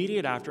war's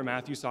immediate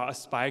aftermath, you saw a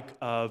spike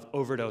of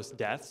overdose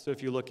deaths. So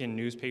if you look in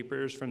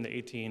newspapers from the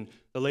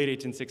late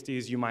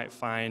 1860s, you might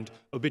find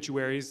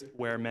obituaries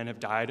where men have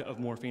died of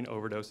morphine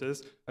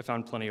overdoses. I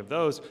found plenty of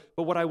those.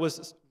 But what I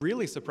was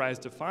really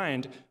surprised to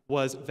find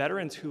was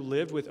veterans who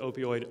lived with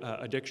opioid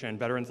addiction,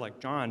 veterans like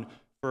John,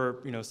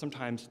 for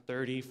sometimes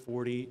 30,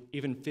 40,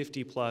 even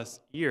 50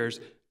 plus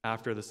years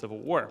after the Civil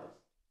War. To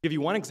give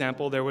you one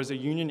example, there was a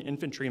Union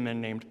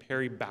infantryman named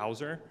Perry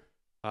Bowser,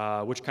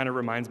 which kind of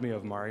reminds me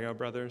of Mario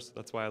Brothers.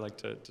 That's why I like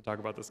to talk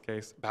about this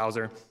case,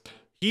 Bowser.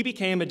 He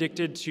became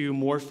addicted to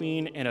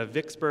morphine in a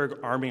Vicksburg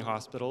Army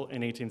hospital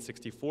in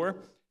 1864.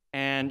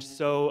 And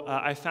so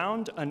I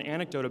found an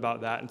anecdote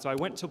about that. And so I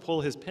went to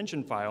pull his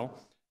pension file,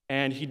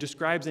 and he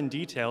describes in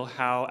detail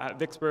how at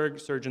Vicksburg,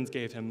 surgeons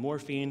gave him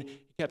morphine.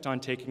 He kept on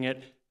taking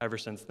it ever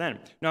since then.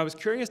 Now, I was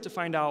curious to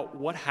find out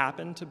what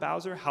happened to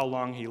Bowser, how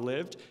long he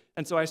lived,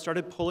 and so I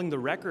started pulling the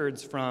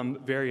records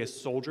from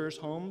various soldiers'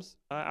 homes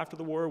after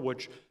the war,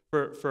 which,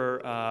 for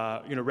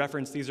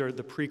reference, these are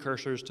the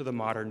precursors to the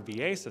modern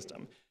VA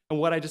system. And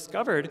what I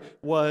discovered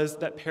was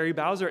that Perry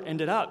Bowser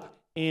ended up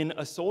in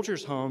a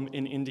soldier's home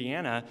in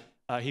Indiana.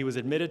 He was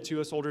admitted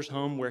to a soldier's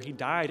home where he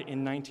died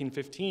in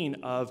 1915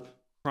 of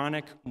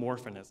chronic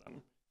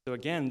morphinism. So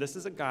again, this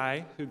is a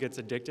guy who gets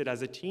addicted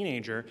as a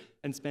teenager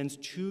and spends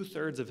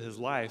 2/3 of his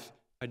life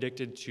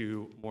addicted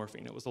to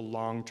morphine. It was a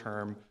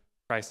long-term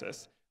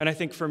crisis. And I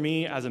think for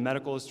me, as a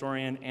medical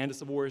historian and a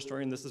Civil War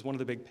historian, this is one of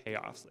the big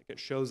payoffs. Like, it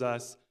shows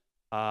us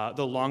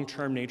the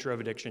long-term nature of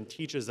addiction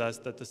teaches us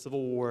that the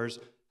Civil War's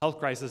health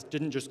crisis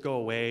didn't just go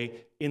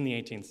away in the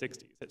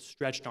 1860s. It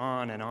stretched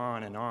on and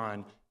on and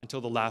on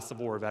until the last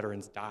Civil War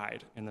veterans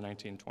died in the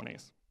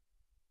 1920s.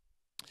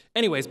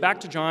 Anyways, back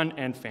to John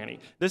and Fanny.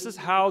 This is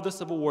how the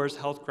Civil War's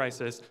health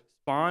crisis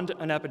spawned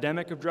an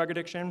epidemic of drug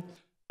addiction.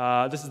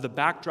 This is the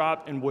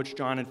backdrop in which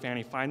John and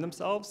Fanny find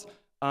themselves.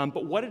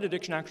 But what did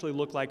addiction actually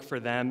look like for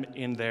them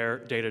in their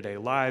day-to-day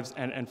lives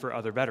and for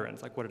other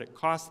veterans? Like, what did it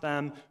cost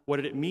them? What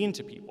did it mean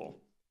to people?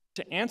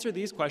 To answer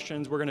these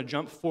questions, we're going to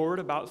jump forward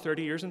about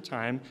 30 years in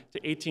time to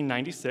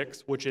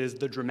 1896, which is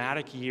the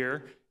dramatic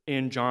year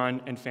in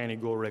John and Fanny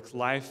Gulrich's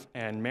life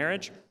and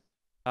marriage.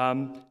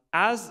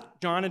 As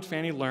John and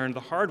Fanny learned the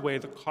hard way,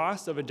 the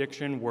costs of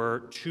addiction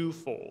were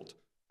twofold.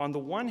 On the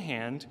one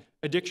hand,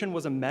 addiction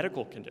was a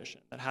medical condition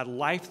that had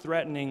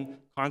life-threatening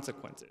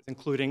consequences,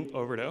 including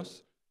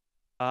overdose.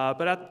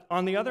 But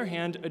on the other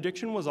hand,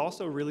 addiction was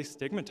also really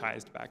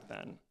stigmatized back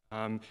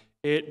then.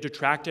 It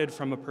detracted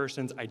from a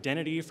person's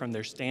identity, from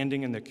their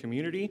standing in the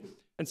community.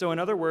 And so in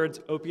other words,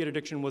 opiate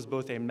addiction was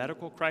both a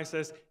medical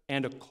crisis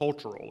and a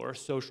cultural or a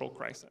social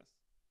crisis.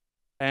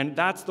 And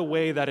that's the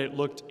way that it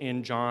looked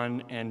in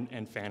John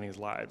and Fanny's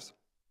lives.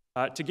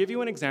 To give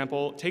you an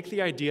example, take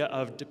the idea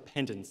of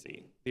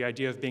dependency, the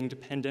idea of being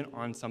dependent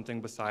on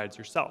something besides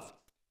yourself.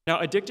 Now,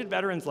 addicted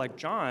veterans like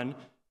John,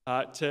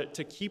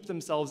 to keep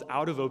themselves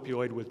out of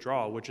opioid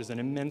withdrawal, which is an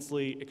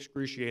immensely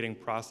excruciating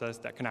process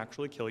that can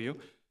actually kill you,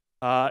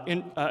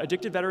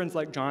 addicted veterans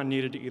like John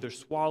needed to either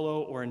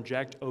swallow or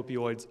inject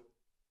opioids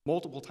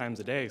multiple times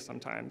a day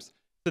sometimes.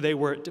 So they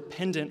were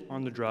dependent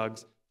on the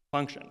drug's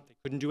function. They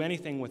couldn't do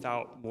anything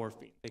without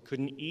morphine. They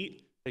couldn't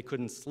eat, they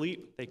couldn't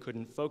sleep, they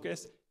couldn't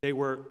focus. They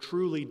were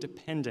truly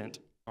dependent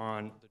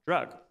on the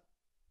drug.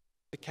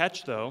 The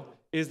catch, though,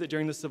 is that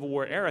during the Civil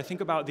War era, think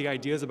about the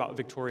ideas about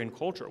Victorian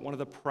culture. One of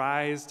the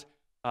prized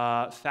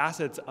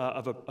facets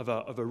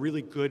of a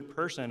really good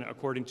person,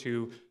 according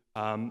to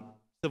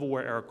Civil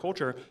War era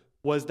culture,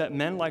 was that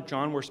men like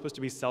John were supposed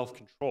to be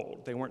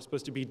self-controlled. They weren't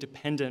supposed to be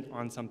dependent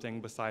on something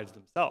besides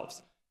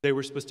themselves. They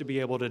were supposed to be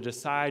able to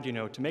decide,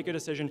 to make a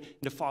decision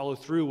and to follow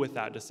through with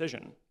that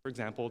decision. For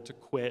example, to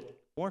quit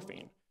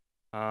morphine.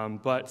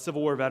 But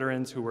Civil War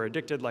veterans who were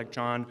addicted, like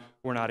John,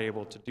 were not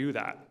able to do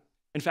that.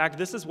 In fact,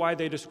 this is why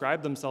they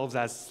described themselves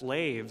as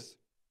slaves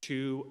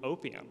to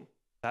opium.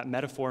 That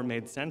metaphor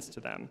made sense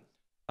to them.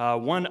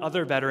 One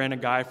other veteran, a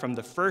guy from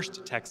the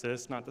 1st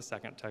Texas, not the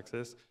 2nd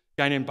Texas,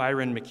 a guy named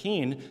Byron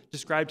McKean,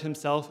 described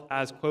himself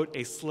as, quote,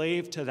 a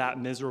slave to that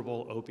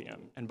miserable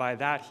opium. And by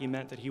that, he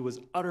meant that he was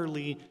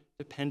utterly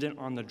dependent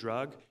on the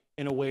drug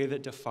in a way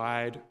that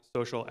defied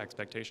social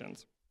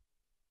expectations.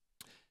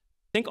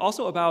 Think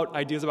also about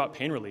ideas about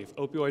pain relief.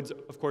 Opioids,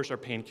 of course, are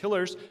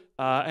painkillers.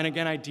 And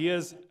again,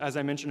 ideas, as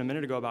I mentioned a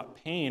minute ago, about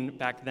pain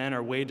back then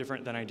are way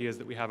different than ideas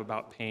that we have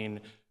about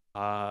pain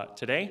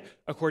today.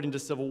 According to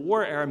Civil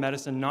War era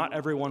medicine, not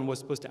everyone was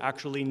supposed to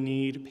actually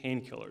need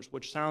painkillers,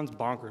 which sounds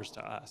bonkers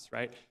to us,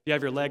 right? If you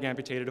have your leg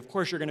amputated, of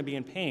course you're going to be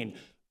in pain.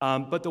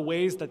 But the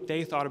ways that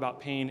they thought about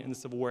pain in the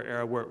Civil War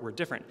era were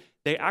different.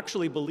 They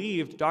actually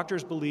believed,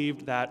 doctors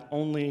believed, that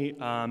only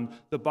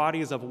the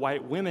bodies of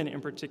white women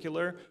in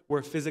particular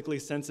were physically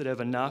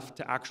sensitive enough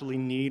to actually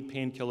need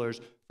painkillers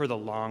for the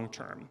long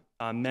term.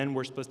 Men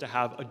were supposed to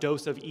have a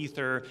dose of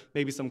ether,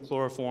 maybe some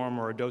chloroform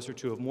or a dose or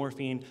two of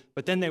morphine,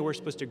 but then they were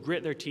supposed to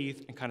grit their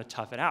teeth and kind of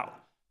tough it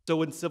out. So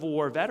when Civil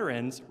War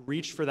veterans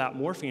reached for that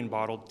morphine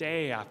bottle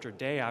day after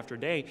day after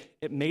day,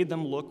 it made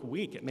them look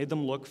weak. It made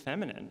them look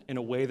feminine in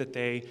a way that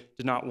they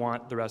did not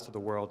want the rest of the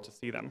world to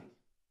see them.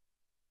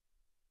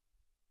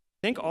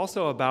 Think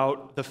also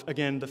about,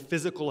 again, the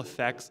physical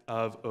effects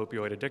of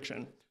opioid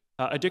addiction.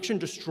 Addiction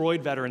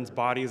destroyed veterans'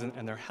 bodies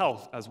and their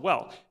health as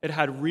well. It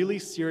had really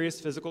serious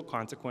physical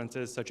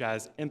consequences such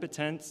as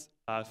impotence,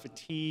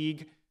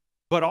 fatigue,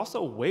 but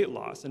also weight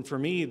loss. And for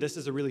me, this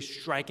is a really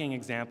striking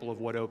example of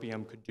what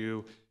opium could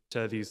do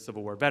to these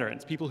Civil War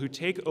veterans. People who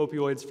take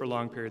opioids for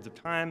long periods of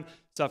time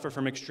suffer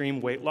from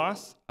extreme weight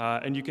loss,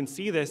 and you can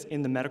see this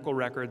in the medical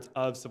records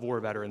of Civil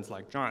War veterans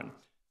like John.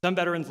 Some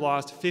veterans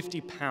lost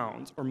 50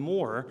 pounds or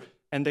more,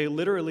 and they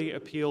literally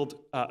appeared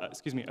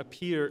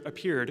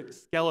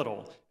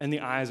skeletal in the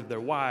eyes of their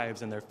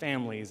wives and their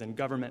families and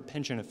government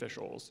pension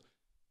officials.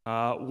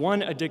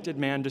 One addicted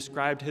man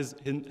described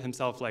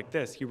himself like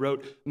this. He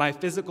wrote, "My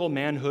physical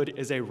manhood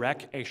is a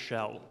wreck, a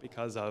shell,"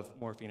 because of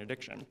morphine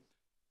addiction.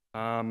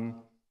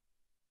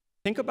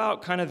 Think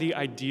about kind of the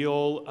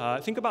ideal,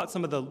 think about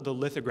some of the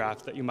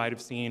lithographs that you might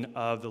have seen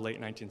of the late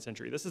 19th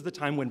century. This is the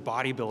time when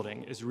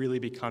bodybuilding is really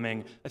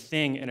becoming a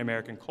thing in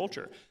American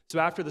culture. So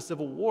after the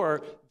Civil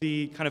War,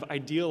 the kind of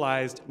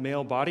idealized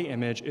male body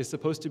image is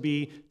supposed to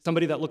be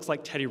somebody that looks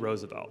like Teddy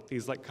Roosevelt.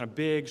 These like kind of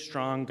big,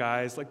 strong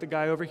guys, like the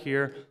guy over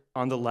here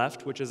on the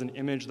left, which is an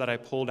image that I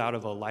pulled out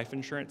of a life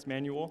insurance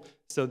manual.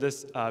 So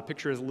this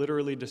picture is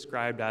literally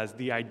described as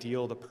the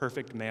ideal, the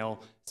perfect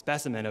male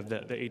specimen of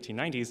the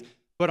 1890s.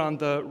 But on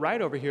the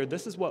right over here,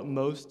 this is what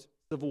most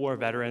Civil War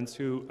veterans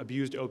who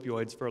abused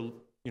opioids for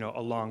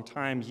a long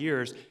time,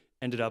 years,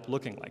 ended up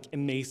looking like,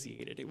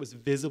 emaciated. It was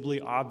visibly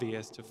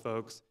obvious to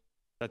folks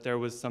that there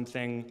was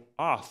something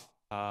off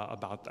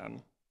about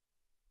them.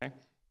 Okay?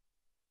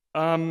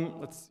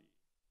 Let's see.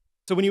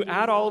 So when you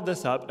add all of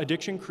this up,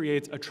 addiction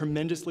creates a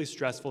tremendously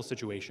stressful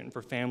situation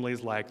for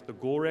families like the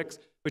Gulrichs,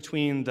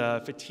 between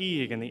the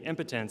fatigue and the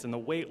impotence and the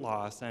weight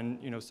loss and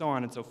so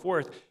on and so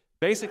forth.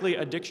 Basically,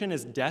 addiction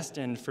is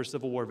destined for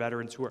Civil War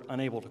veterans who are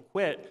unable to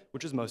quit,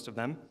 which is most of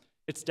them.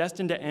 It's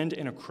destined to end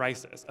in a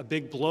crisis, a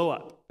big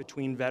blow-up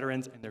between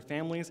veterans and their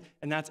families,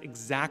 and that's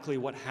exactly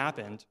what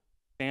happened to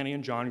Fanny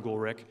and John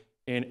Gulrich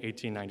in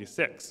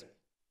 1896.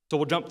 So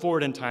we'll jump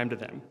forward in time to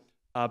them.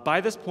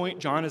 By this point,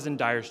 John is in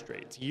dire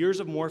straits. Years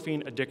of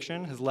morphine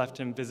addiction has left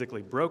him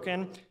physically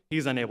broken.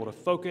 He's unable to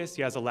focus.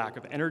 He has a lack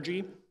of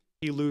energy.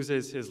 He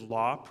loses his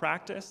law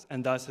practice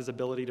and thus his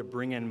ability to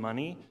bring in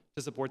money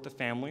to support the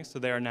family, so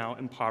they are now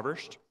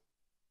impoverished.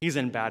 He's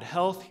in bad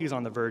health. He's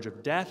on the verge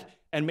of death.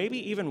 And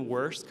maybe even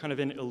worse, kind of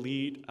in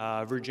elite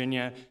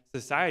Virginia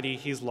society,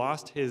 he's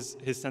lost his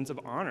sense of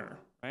honor,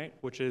 right?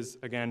 Which is,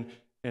 again,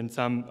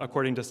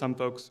 according to some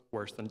folks,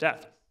 worse than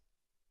death.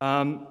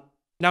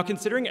 Now,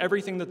 considering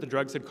everything that the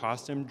drugs had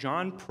cost him,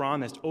 John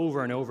promised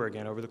over and over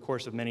again over the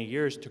course of many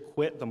years to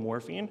quit the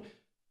morphine.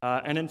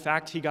 And in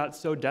fact, he got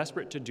so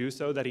desperate to do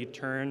so that he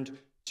turned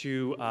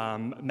to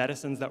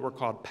medicines that were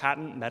called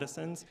patent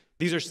medicines.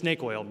 These are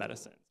snake oil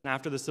medicines. And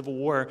after the Civil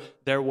War,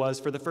 there was,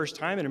 for the first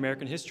time in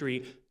American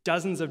history,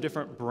 dozens of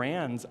different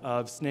brands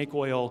of snake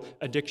oil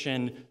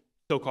addiction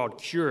so-called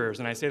cures.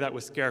 And I say that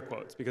with scare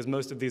quotes because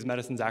most of these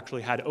medicines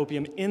actually had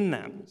opium in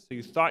them. So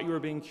you thought you were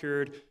being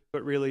cured,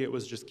 but really it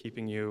was just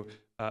keeping you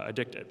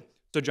addicted.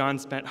 So John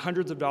spent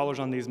hundreds of dollars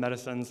on these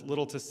medicines.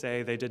 Little to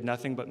say, they did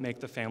nothing but make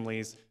the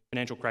family's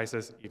financial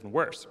crisis even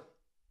worse.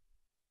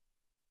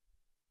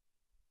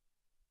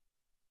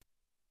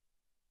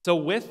 So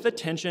with the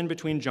tension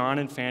between John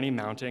and Fanny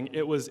mounting,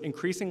 it was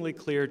increasingly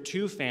clear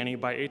to Fanny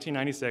by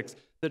 1896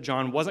 that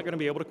John wasn't going to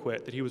be able to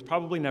quit, that he was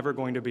probably never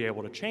going to be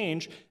able to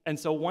change. And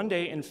so one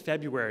day in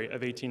February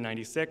of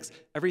 1896,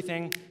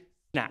 everything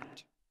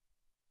snapped.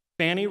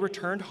 Fanny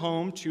returned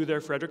home to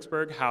their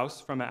Fredericksburg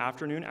house from an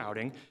afternoon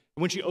outing.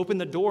 When she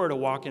opened the door to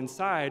walk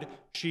inside,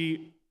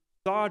 she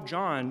saw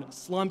John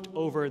slumped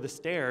over the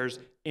stairs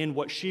in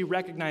what she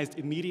recognized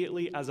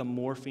immediately as a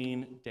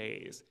morphine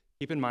daze.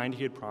 Keep in mind,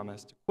 he had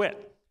promised to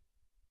quit.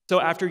 So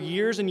after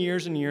years and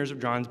years and years of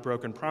John's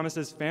broken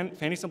promises,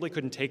 Fanny simply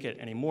couldn't take it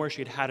anymore.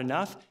 She had had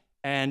enough,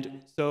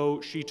 and so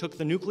she took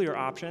the nuclear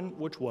option,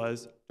 which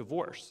was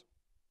divorce.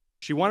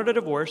 She wanted a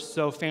divorce,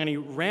 so Fanny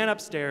ran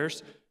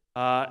upstairs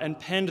and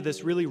penned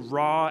this really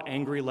raw,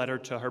 angry letter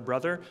to her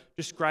brother,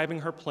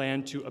 describing her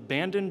plan to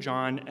abandon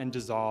John and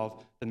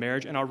dissolve the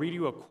marriage. And I'll read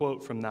you a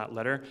quote from that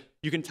letter.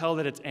 You can tell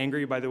that it's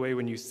angry, by the way,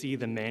 when you see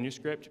the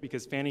manuscript,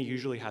 because Fanny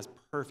usually has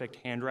perfect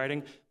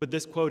handwriting, but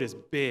this quote is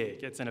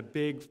big. It's in a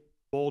big,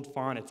 bold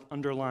font. It's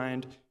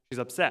underlined. She's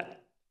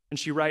upset. And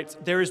she writes,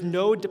 "There is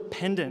no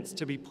dependence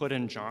to be put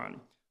in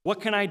John.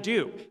 What can I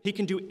do? He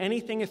can do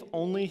anything if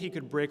only he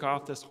could break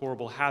off this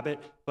horrible habit,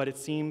 but it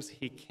seems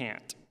he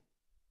can't.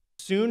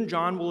 Soon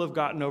John will have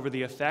gotten over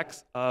the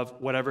effects of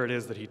whatever it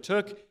is that he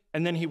took,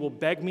 and then he will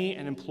beg me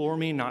and implore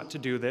me not to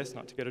do this,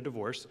 not to get a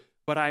divorce,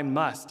 but I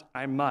must,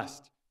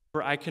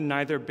 for I can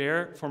neither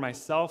bear for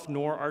myself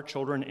nor our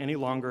children any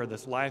longer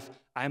this life.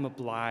 I am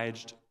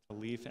obliged to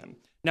leave him."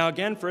 Now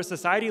again, for a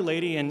society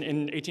lady in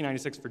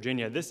 1896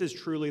 Virginia, this is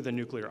truly the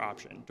nuclear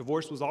option.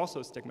 Divorce was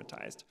also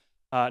stigmatized,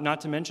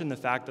 not to mention the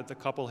fact that the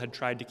couple had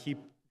tried to keep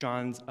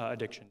John's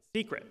addiction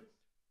secret.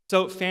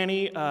 So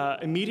Fanny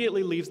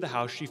immediately leaves the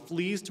house. She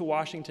flees to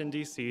Washington,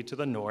 D.C., to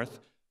the north,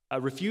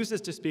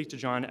 refuses to speak to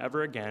John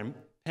ever again,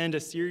 penned a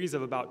series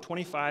of about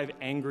 25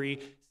 angry,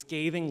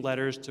 scathing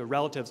letters to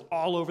relatives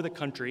all over the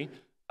country,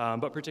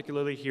 but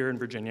particularly here in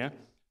Virginia,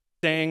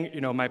 saying,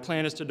 my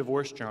plan is to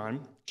divorce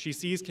John. She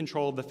seized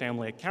control of the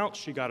family accounts.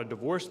 She got a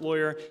divorce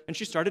lawyer, and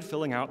she started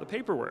filling out the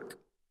paperwork.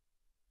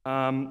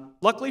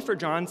 Luckily for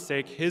John's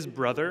sake, his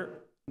brother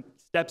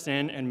steps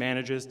in and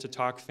manages to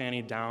talk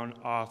Fanny down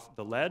off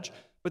the ledge.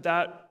 But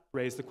that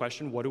raised the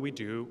question, what do we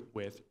do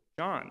with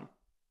John?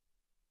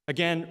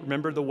 Again,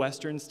 remember the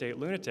Western State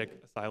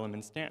Lunatic Asylum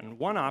in Stanton.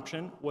 One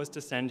option was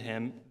to send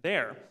him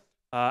there.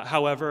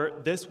 However,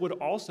 this would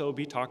also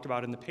be talked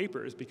about in the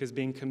papers because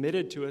being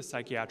committed to a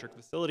psychiatric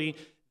facility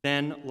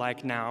then,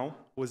 like now,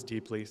 was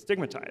deeply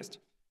stigmatized.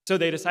 So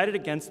they decided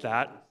against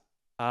that.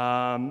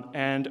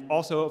 And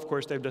also, of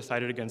course, they've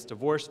decided against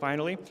divorce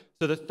finally.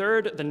 So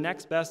the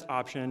next best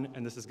option,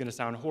 and this is going to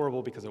sound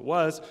horrible because it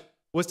was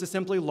to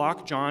simply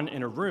lock John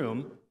in a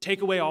room,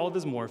 take away all of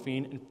his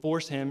morphine, and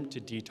force him to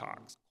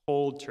detox,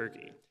 cold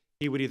turkey.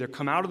 He would either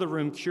come out of the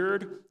room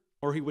cured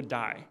or he would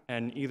die.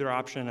 And either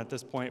option at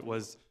this point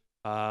was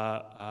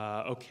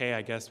okay,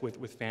 I guess,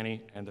 with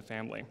Fanny and the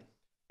family.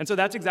 And so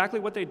that's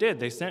exactly what they did.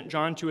 They sent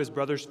John to his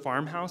brother's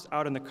farmhouse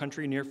out in the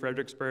country near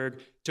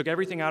Fredericksburg, took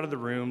everything out of the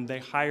room. They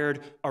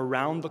hired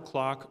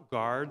around-the-clock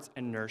guards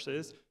and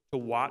nurses to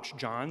watch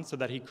John so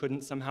that he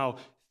couldn't somehow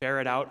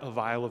ferret out a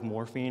vial of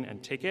morphine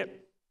and take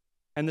it.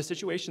 And the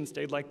situation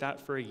stayed like that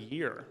for a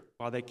year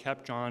while they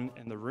kept John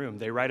in the room.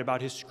 They write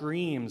about his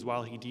screams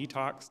while he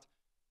detoxed.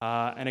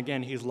 And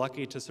again, he's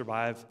lucky to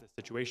survive the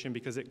situation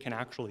because it can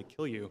actually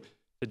kill you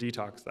to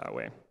detox that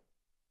way.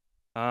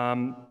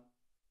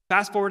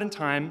 Fast forward in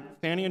time,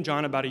 Fanny and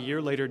John about a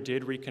year later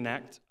did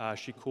reconnect.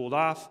 She cooled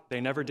off.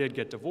 They never did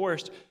get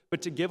divorced.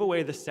 But to give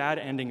away the sad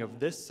ending of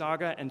this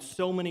saga and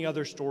so many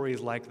other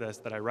stories like this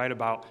that I write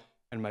about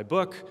in my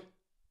book,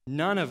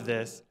 none of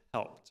this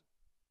helped.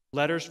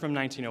 Letters from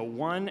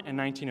 1901 and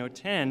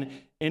 1910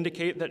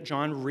 indicate that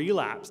John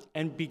relapsed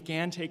and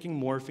began taking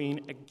morphine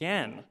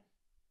again.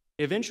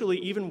 Eventually,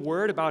 even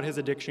word about his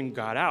addiction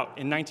got out.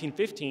 In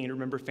 1915,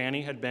 remember,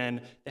 Fanny had been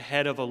the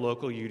head of a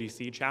local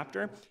UDC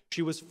chapter.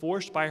 She was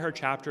forced by her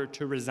chapter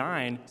to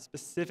resign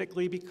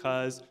specifically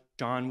because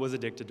John was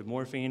addicted to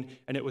morphine,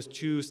 and it was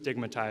too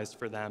stigmatized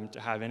for them to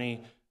have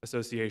any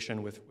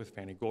association with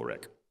Fanny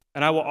Gulrich.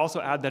 And I will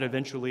also add that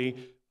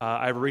eventually,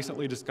 I've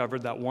recently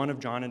discovered that one of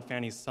John and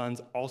Fanny's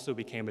sons also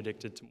became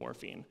addicted to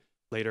morphine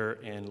later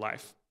in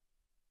life.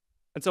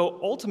 And so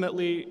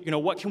ultimately,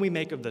 what can we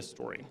make of this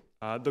story?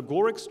 The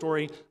Gulrich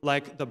story,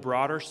 like the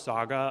broader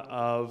saga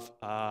of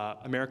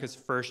America's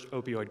first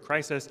opioid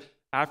crisis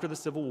after the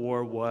Civil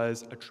War,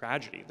 was a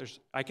tragedy.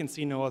 I can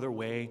see no other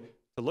way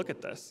to look at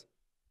this.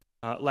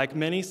 Like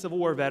many Civil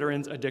War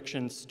veterans,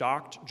 addiction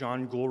stalked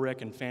John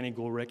Gulrich and Fanny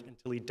Gulrich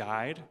until he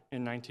died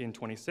in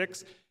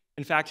 1926.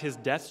 In fact, his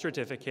death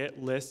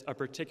certificate lists a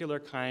particular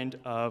kind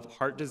of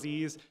heart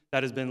disease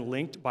that has been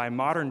linked by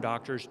modern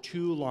doctors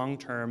to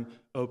long-term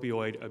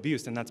opioid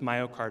abuse, and that's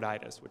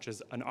myocarditis, which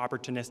is an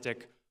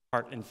opportunistic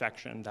heart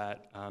infection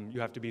that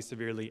you have to be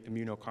severely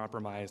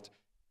immunocompromised to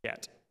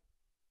get.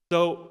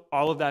 So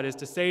all of that is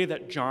to say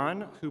that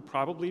John, who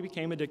probably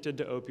became addicted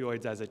to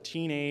opioids as a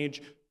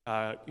teenage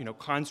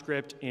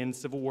conscript in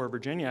Civil War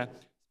Virginia,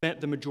 spent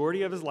the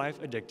majority of his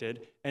life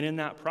addicted, and in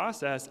that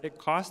process, it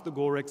cost the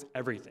Gulrichs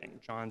everything: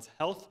 John's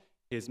health,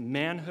 his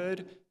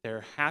manhood,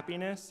 their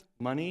happiness,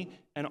 money,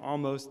 and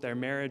almost their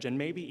marriage, and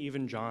maybe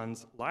even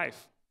John's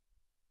life.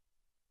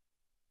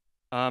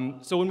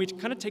 So when we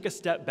kind of take a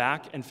step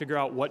back and figure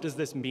out what does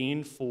this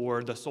mean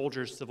for the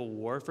soldiers' Civil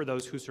War, for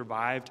those who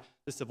survived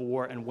the Civil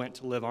War and went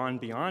to live on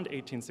beyond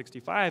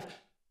 1865,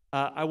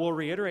 I will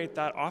reiterate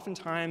that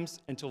oftentimes,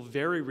 until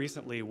very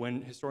recently,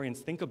 when historians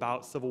think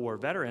about Civil War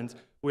veterans,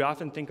 we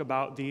often think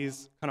about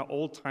these kind of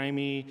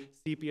old-timey,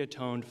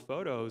 sepia-toned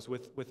photos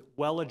with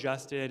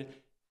well-adjusted,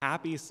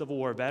 happy Civil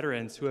War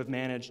veterans who have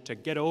managed to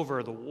get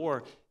over the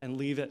war and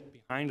leave it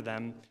behind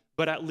them.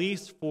 But at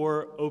least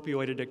for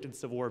opioid-addicted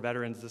Civil War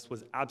veterans, this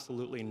was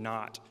absolutely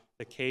not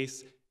the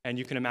case. And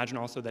you can imagine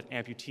also that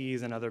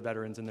amputees and other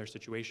veterans in their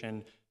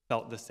situation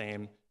felt the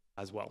same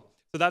as well.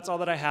 So that's all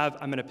that I have.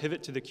 I'm going to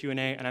pivot to the Q&A,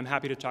 and I'm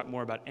happy to talk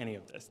more about any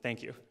of this.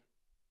 Thank you.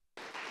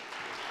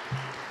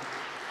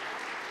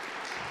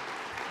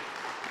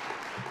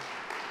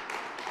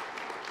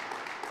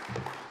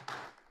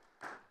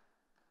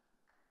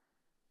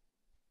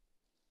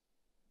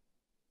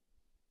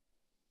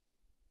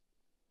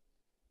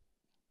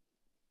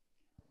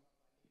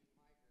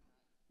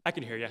 I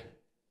can hear you.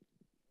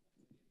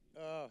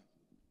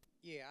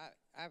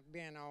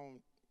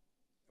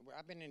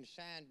 I've been in the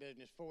sign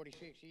business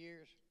 46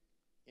 years,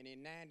 and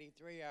in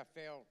 93 I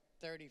fell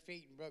 30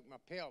 feet and broke my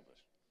pelvis.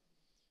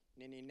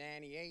 And then in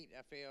 98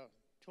 I fell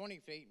 20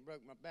 feet and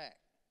broke my back.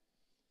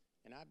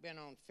 And I've been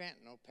on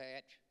fentanyl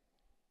patch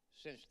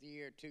since the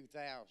year 2000.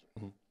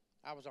 Mm-hmm.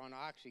 I was on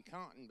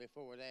OxyContin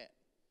before that.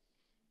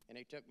 And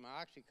they took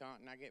my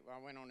OxyContin, I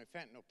went on the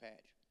fentanyl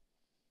patch.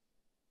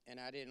 And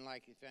I didn't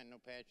like the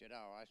fentanyl patch at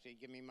all. I said,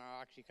 give me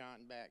my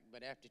OxyContin back.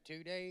 But after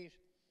 2 days,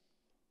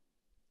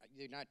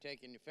 you're not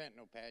taking the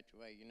fentanyl patch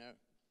away,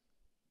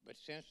 But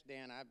since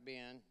then, I've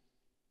been,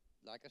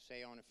 like I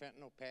say, on the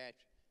fentanyl patch.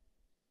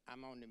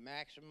 I'm on the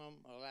maximum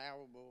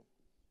allowable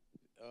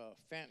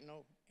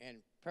fentanyl and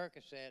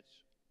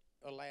Percocets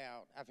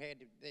allowed.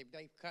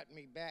 They've cut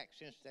me back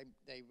since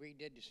they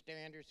redid the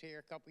standards here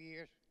a couple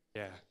years.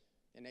 Yeah.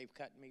 And they've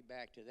cut me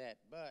back to that.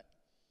 But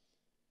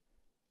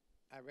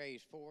I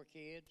raised 4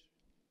 kids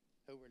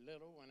who were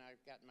little when I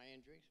got my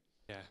injuries.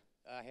 Yeah.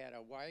 I had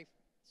a wife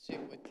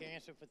sick with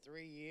cancer for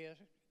 3 years.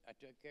 I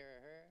took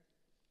care of her.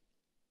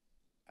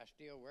 I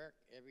still work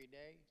every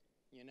day,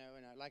 and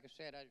like I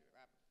said, I've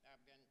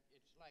been,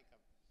 it's like a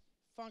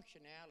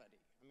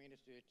functionality. I mean,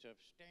 it's a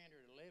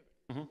standard of living.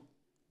 Mm-hmm.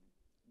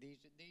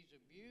 These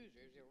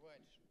abusers are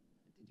what?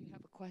 Did you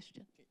have a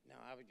question? No,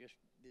 I was just,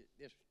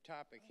 this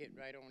topic hit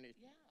right on it.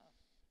 Yeah.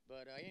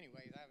 But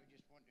anyways, I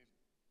just wanted to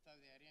throw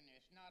that in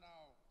there. It's not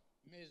all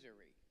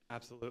misery.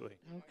 Absolutely.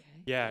 Okay.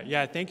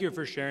 Yeah. Thank you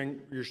for sharing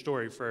your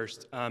story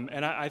first.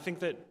 And I think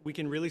that we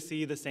can really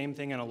see the same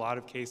thing in a lot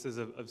of cases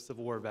of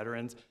Civil War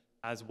veterans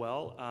as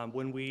well.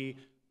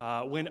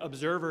 When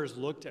observers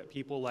looked at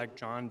people like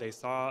John, they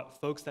saw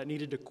folks that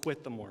needed to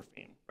quit the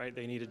morphine, right?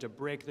 They needed to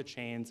break the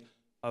chains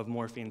of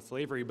morphine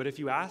slavery. But if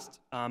you asked,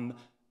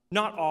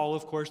 not all,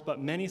 of course,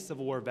 but many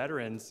Civil War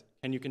veterans,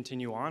 can you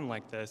continue on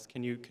like this?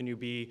 Can you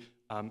be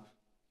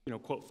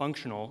quote,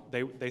 functional,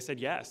 they said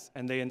yes,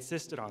 and they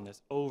insisted on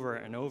this over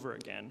and over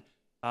again.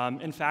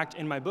 In fact,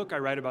 in my book, I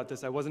write about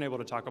this. I wasn't able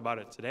to talk about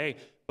it today,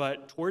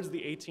 but towards the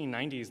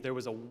 1890s, there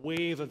was a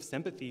wave of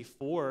sympathy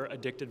for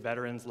addicted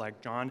veterans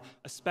like John,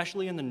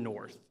 especially in the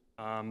North.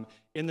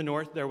 In the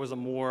North, there was a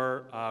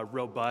more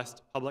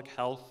robust public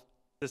health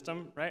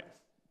system, right?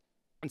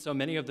 And so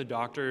many of the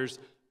doctors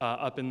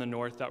up in the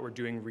North that were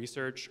doing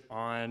research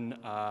on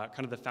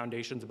kind of the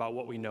foundations about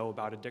what we know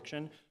about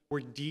addiction were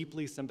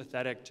deeply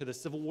sympathetic to the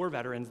Civil War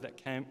veterans that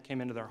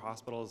came into their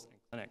hospitals and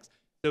clinics.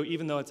 So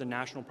even though it's a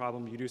national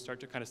problem, you do start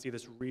to kind of see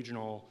this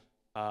regional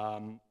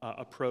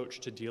approach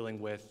to dealing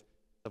with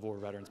Civil War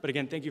veterans. But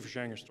again, thank you for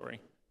sharing your story.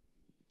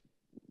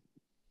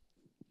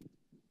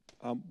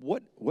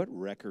 What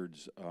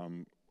records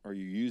are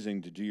you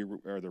using to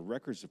do are there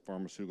records of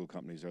pharmaceutical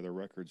companies? Are there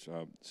records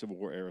of Civil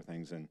War era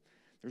things? And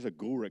there's a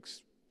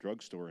Gulrich's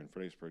drugstore in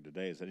Fredericksburg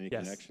today. Is that any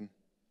connection?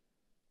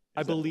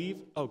 I believe,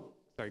 oh,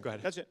 sorry, go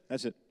ahead.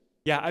 That's it.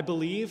 Yeah, I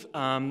believe,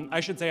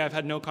 I should say I've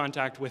had no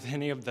contact with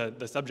any of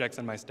the subjects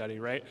in my study,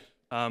 right?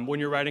 When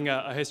you're writing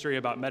a history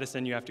about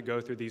medicine, you have to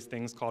go through these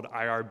things called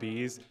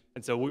IRBs,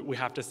 and so we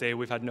have to say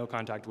we've had no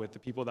contact with the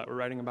people that we're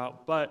writing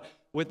about. But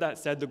with that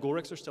said, the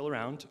Gulrichs are still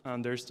around.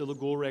 There's still a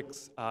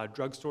Gulrich's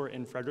drugstore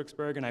in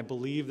Fredericksburg, and I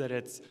believe that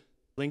it's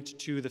linked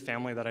to the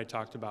family that I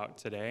talked about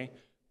today.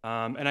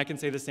 And I can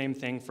say the same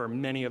thing for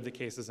many of the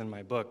cases in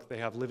my book. They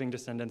have living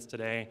descendants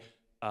today.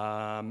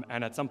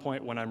 And at some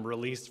point when I'm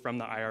released from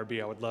the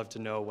IRB, I would love to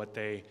know what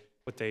they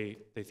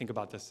think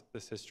about this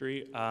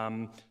history.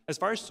 As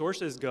far as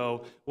sources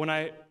go, when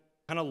I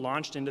kind of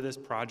launched into this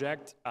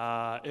project,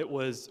 it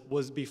was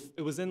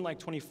in like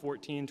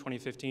 2014,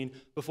 2015,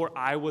 before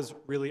I was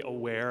really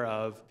aware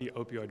of the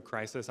opioid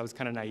crisis. I was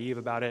kind of naive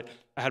about it.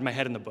 I had my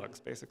head in the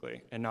books,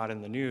 basically, and not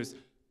in the news.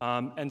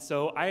 And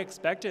so I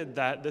expected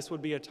that this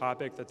would be a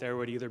topic that there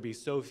would either be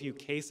so few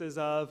cases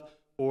of,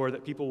 or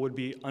that people would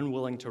be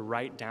unwilling to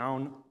write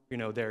down,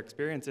 their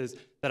experiences,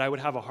 that I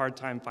would have a hard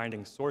time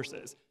finding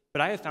sources.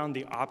 But I have found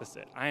the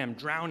opposite. I am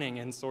drowning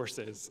in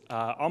sources,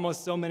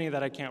 almost so many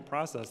that I can't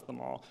process them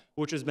all,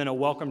 which has been a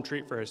welcome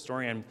treat for a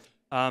historian.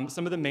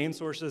 Some of the main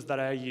sources that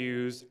I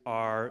use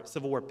are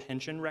Civil War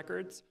pension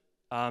records.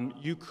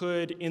 You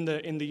could, in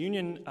the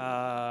Union,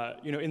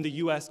 in the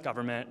U.S.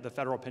 government, the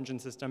federal pension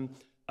system,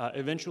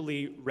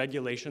 eventually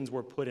regulations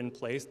were put in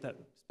place that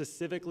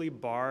specifically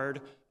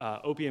barred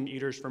opium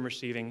eaters from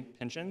receiving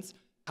pensions.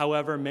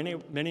 However,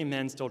 many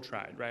men still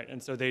tried, right?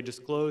 And so they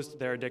disclosed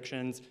their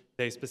addictions.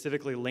 They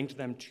specifically linked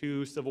them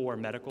to Civil War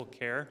medical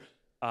care.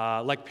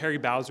 Like Perry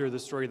Bowser, the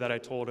story that I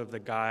told of the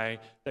guy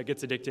that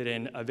gets addicted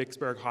in a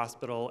Vicksburg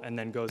hospital and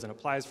then goes and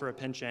applies for a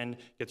pension,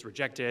 gets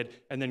rejected,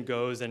 and then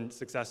goes and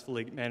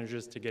successfully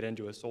manages to get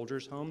into a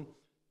soldier's home.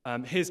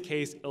 His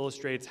case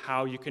illustrates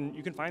how you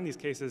can find these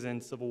cases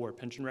in Civil War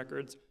pension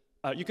records.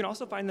 You can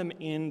also find them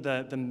in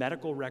the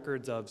medical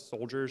records of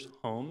soldiers'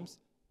 homes.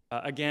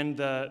 Again,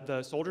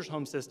 the soldiers'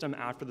 home system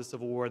after the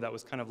Civil War, that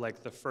was kind of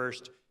like the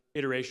first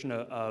iteration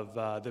of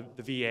the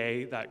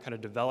VA that kind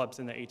of develops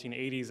in the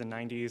 1880s and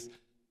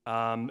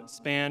 90s,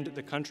 spanned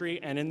the country.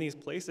 And in these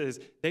places,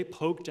 they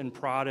poked and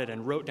prodded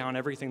and wrote down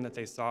everything that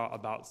they saw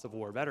about Civil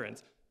War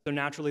veterans. So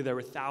naturally, there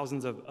were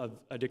thousands of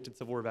addicted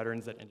Civil War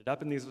veterans that ended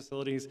up in these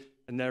facilities,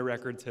 and their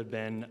records have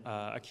been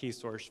a key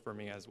source for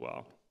me as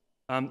well.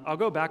 I'll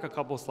go back a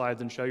couple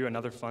slides and show you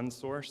another fun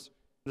source.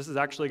 This is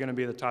actually going to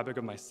be the topic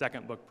of my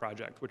second book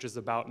project, which is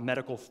about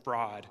medical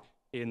fraud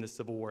in the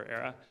Civil War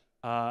era.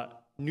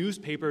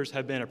 Newspapers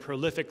have been a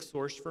prolific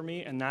source for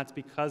me, and that's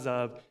because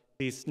of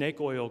these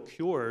snake oil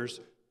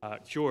cures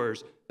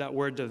that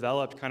were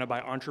developed kind of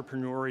by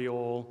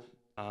entrepreneurial,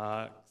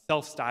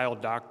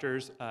 self-styled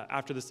doctors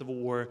after the Civil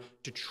War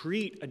to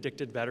treat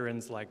addicted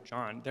veterans like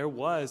John. There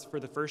was, for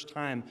the first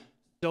time,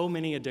 so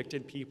many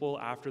addicted people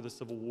after the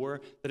Civil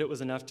War that it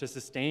was enough to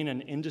sustain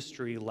an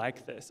industry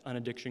like this, an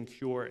addiction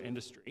cure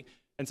industry.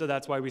 And so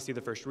that's why we see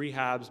the first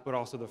rehabs, but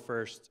also the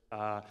first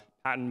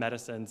patent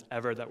medicines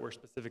ever that were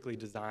specifically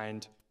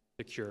designed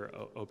to cure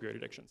opioid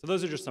addiction. So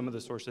those are just some of the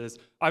sources.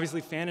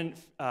 Obviously,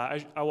 I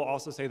will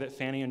also say that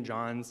Fanny and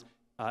John's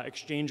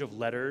exchange of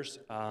letters,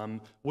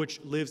 which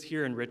lives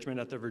here in Richmond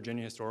at the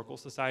Virginia Historical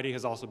Society,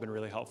 has also been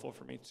really helpful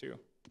for me too.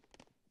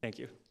 Thank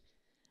you.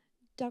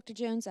 Dr.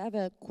 Jones, I have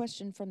a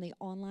question from the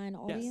online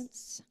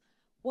audience. Yes.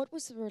 What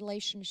was the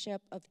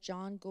relationship of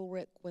John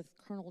Gulrich with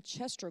Colonel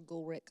Chester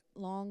Gulrich,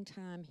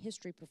 longtime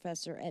history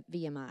professor at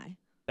VMI?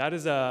 That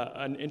is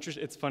an interest.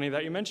 It's funny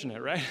that you mention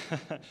it, right?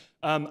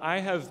 I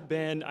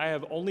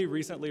have only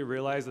recently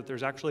realized that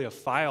there's actually a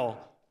file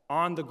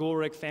on the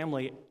Gulrich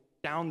family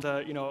down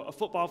a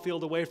football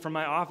field away from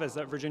my office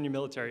at Virginia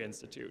Military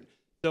Institute.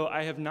 So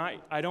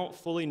I don't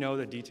fully know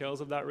the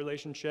details of that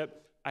relationship.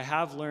 I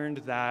have learned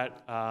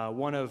that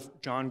one of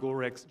John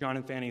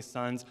and Fanny's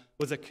sons,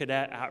 was a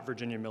cadet at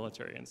Virginia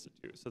Military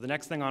Institute. So the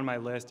next thing on my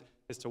list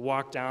is to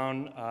walk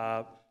down,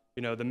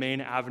 the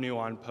main avenue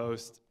on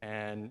Post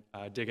and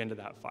dig into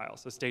that file.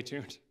 So stay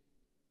tuned.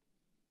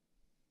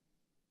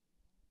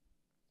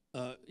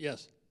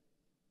 Yes.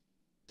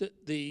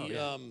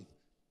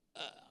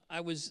 I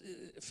was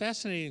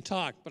fascinating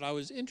talk, but I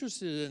was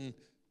interested in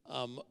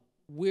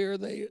where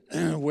they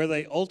where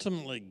they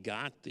ultimately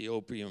got the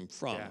opium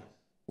from. Yeah.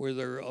 Were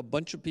there a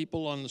bunch of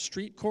people on the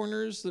street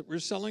corners that were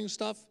selling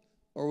stuff,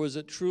 or was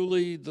it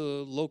truly the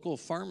local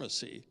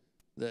pharmacy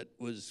that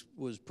was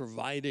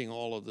providing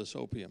all of this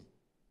opium?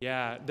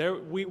 Yeah,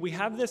 we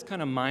have this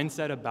kind of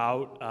mindset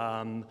about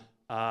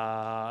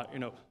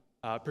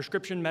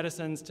prescription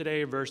medicines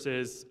today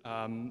versus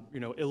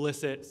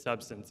illicit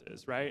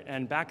substances, right?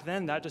 And back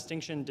then, that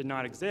distinction did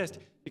not exist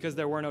because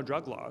there were no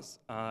drug laws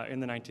in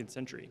the 19th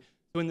century.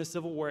 So in the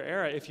Civil War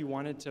era, if you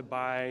wanted to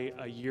buy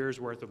a year's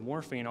worth of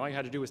morphine, all you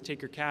had to do was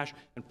take your cash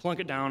and plunk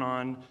it down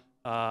on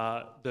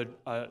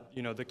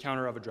the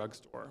counter of a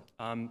drugstore.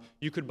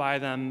 You could buy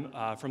them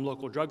from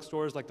local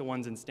drugstores like the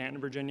ones in Stanton,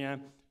 Virginia.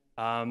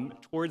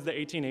 Towards the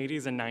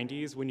 1880s and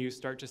 90s, when you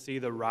start to see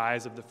the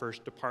rise of the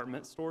first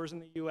department stores in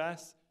the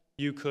US,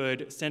 you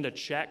could send a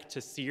check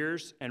to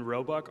Sears and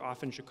Roebuck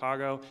off in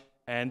Chicago,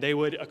 and they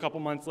would, a couple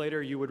months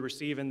later, you would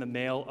receive in the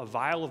mail a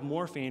vial of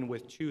morphine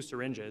with 2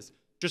 syringes,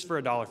 just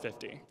for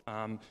 $1.50.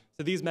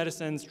 So these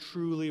medicines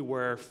truly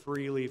were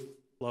freely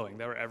flowing.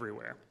 They were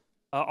everywhere.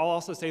 I'll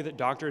also say that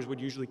doctors would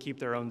usually keep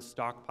their own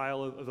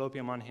stockpile of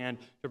opium on hand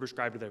to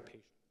prescribe to their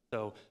patients.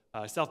 So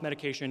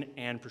self-medication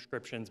and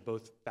prescriptions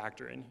both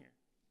factor in here.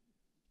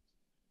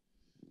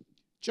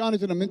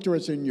 Jonathan, I'm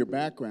interested in your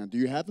background. Do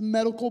you have a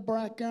medical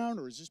background,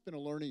 or has this been a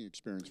learning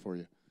experience for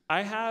you?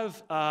 I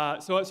have,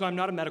 so I'm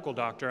not a medical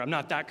doctor. I'm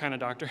not that kind of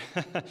doctor.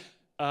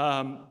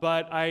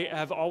 But I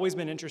have always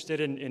been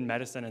interested in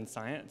medicine and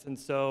science. And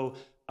so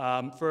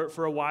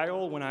for a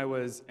while, when I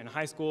was in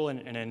high school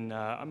and in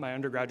my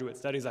undergraduate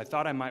studies, I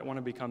thought I might want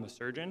to become a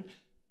surgeon.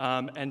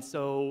 And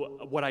so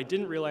what I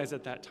didn't realize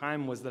at that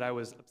time was that I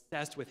was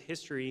obsessed with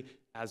history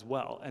as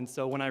well. And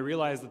so when I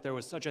realized that there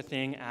was such a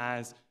thing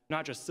as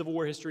not just Civil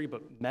War history,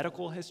 but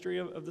medical history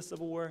of the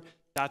Civil War,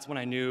 that's when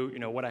I knew,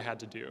 what I had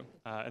to do.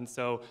 And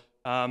so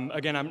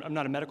again, I'm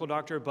not a medical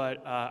doctor,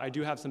 but I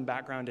do have some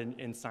background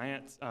in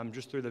science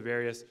just through the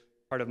various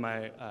part of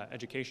my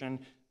education.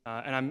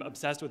 And I'm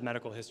obsessed with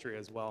medical history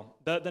as well.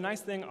 The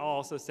nice thing I'll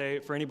also say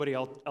for anybody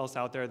else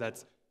out there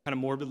that's kind of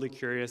morbidly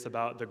curious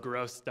about the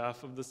gross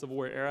stuff of the Civil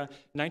War era,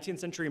 19th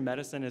century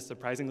medicine is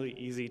surprisingly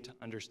easy to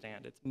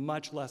understand. It's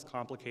much less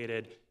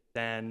complicated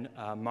than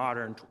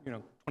modern,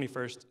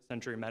 21st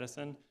century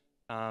medicine.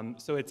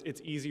 So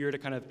it's easier to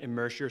kind of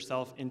immerse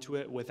yourself into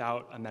it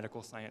without a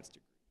medical science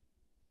degree,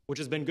 which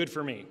has been good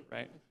for me,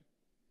 right?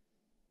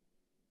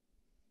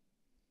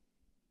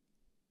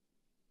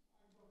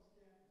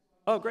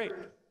 Oh, great.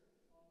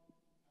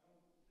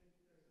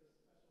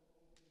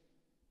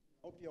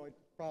 Opioid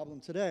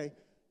problem today,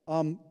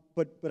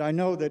 but I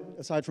know that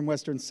aside from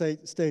Western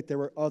State, there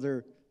were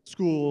other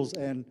schools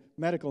and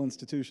medical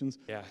institutions.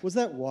 Yeah. Was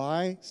that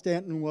why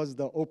Stanton was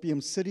the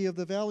opium city of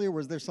the Valley, or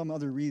was there some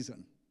other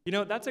reason?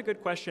 That's a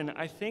good question.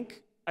 I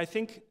think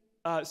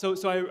so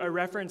I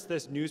referenced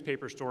this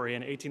newspaper story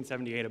in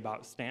 1878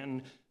 about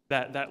Stanton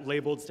that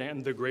labeled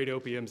Stanton the great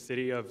opium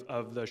city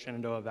of the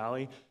Shenandoah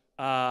Valley.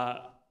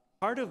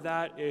 Part of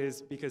that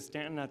is because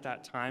Stanton at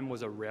that time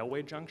was a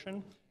railway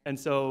junction. And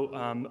so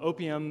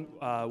opium,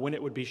 when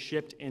it would be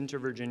shipped into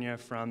Virginia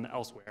from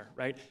elsewhere,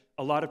 right,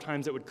 a lot of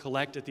times it would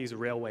collect at these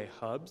railway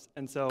hubs.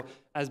 And so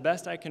as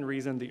best I can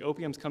reason, the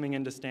opium's coming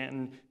into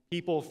Stanton.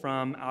 People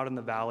from out in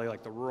the valley,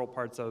 like the rural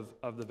parts of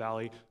the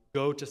valley,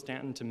 go to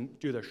Stanton to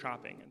do their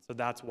shopping. And so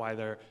that's why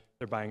they're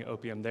buying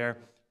opium there.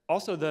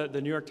 Also, the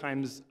New York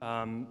Times,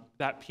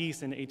 that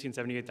piece in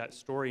 1878, that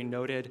story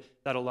noted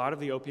that a lot of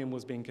the opium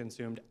was being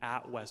consumed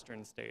at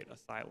Western State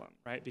Asylum,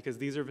 right? Because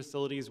these are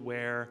facilities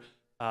where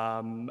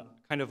kind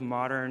of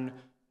modern,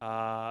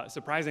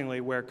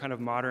 surprisingly, where kind of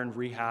modern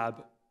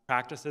rehab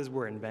practices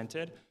were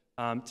invented.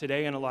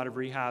 Today, in a lot of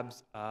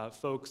rehabs,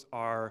 folks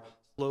are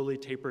slowly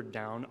tapered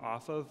down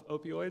off of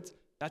opioids.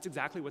 That's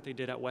exactly what they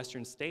did at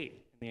Western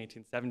State in the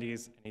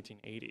 1870s and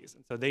 1880s.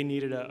 And so they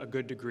needed a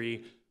good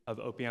degree of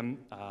opium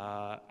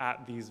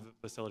at these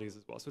facilities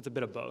as well. So it's a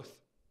bit of both.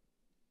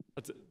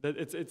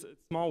 It's a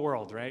small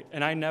world, right?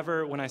 And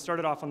when I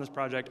started off on this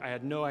project, I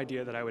had no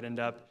idea that I would end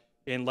up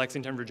in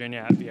Lexington,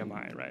 Virginia at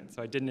VMI, right?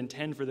 So I didn't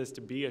intend for this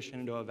to be a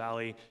Shenandoah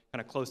Valley kind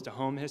of close to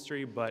home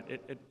history, but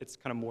it's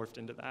kind of morphed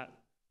into that,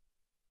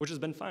 which has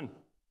been fun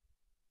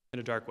in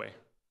a dark way.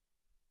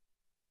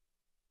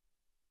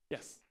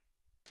 Yes.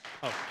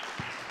 Oh.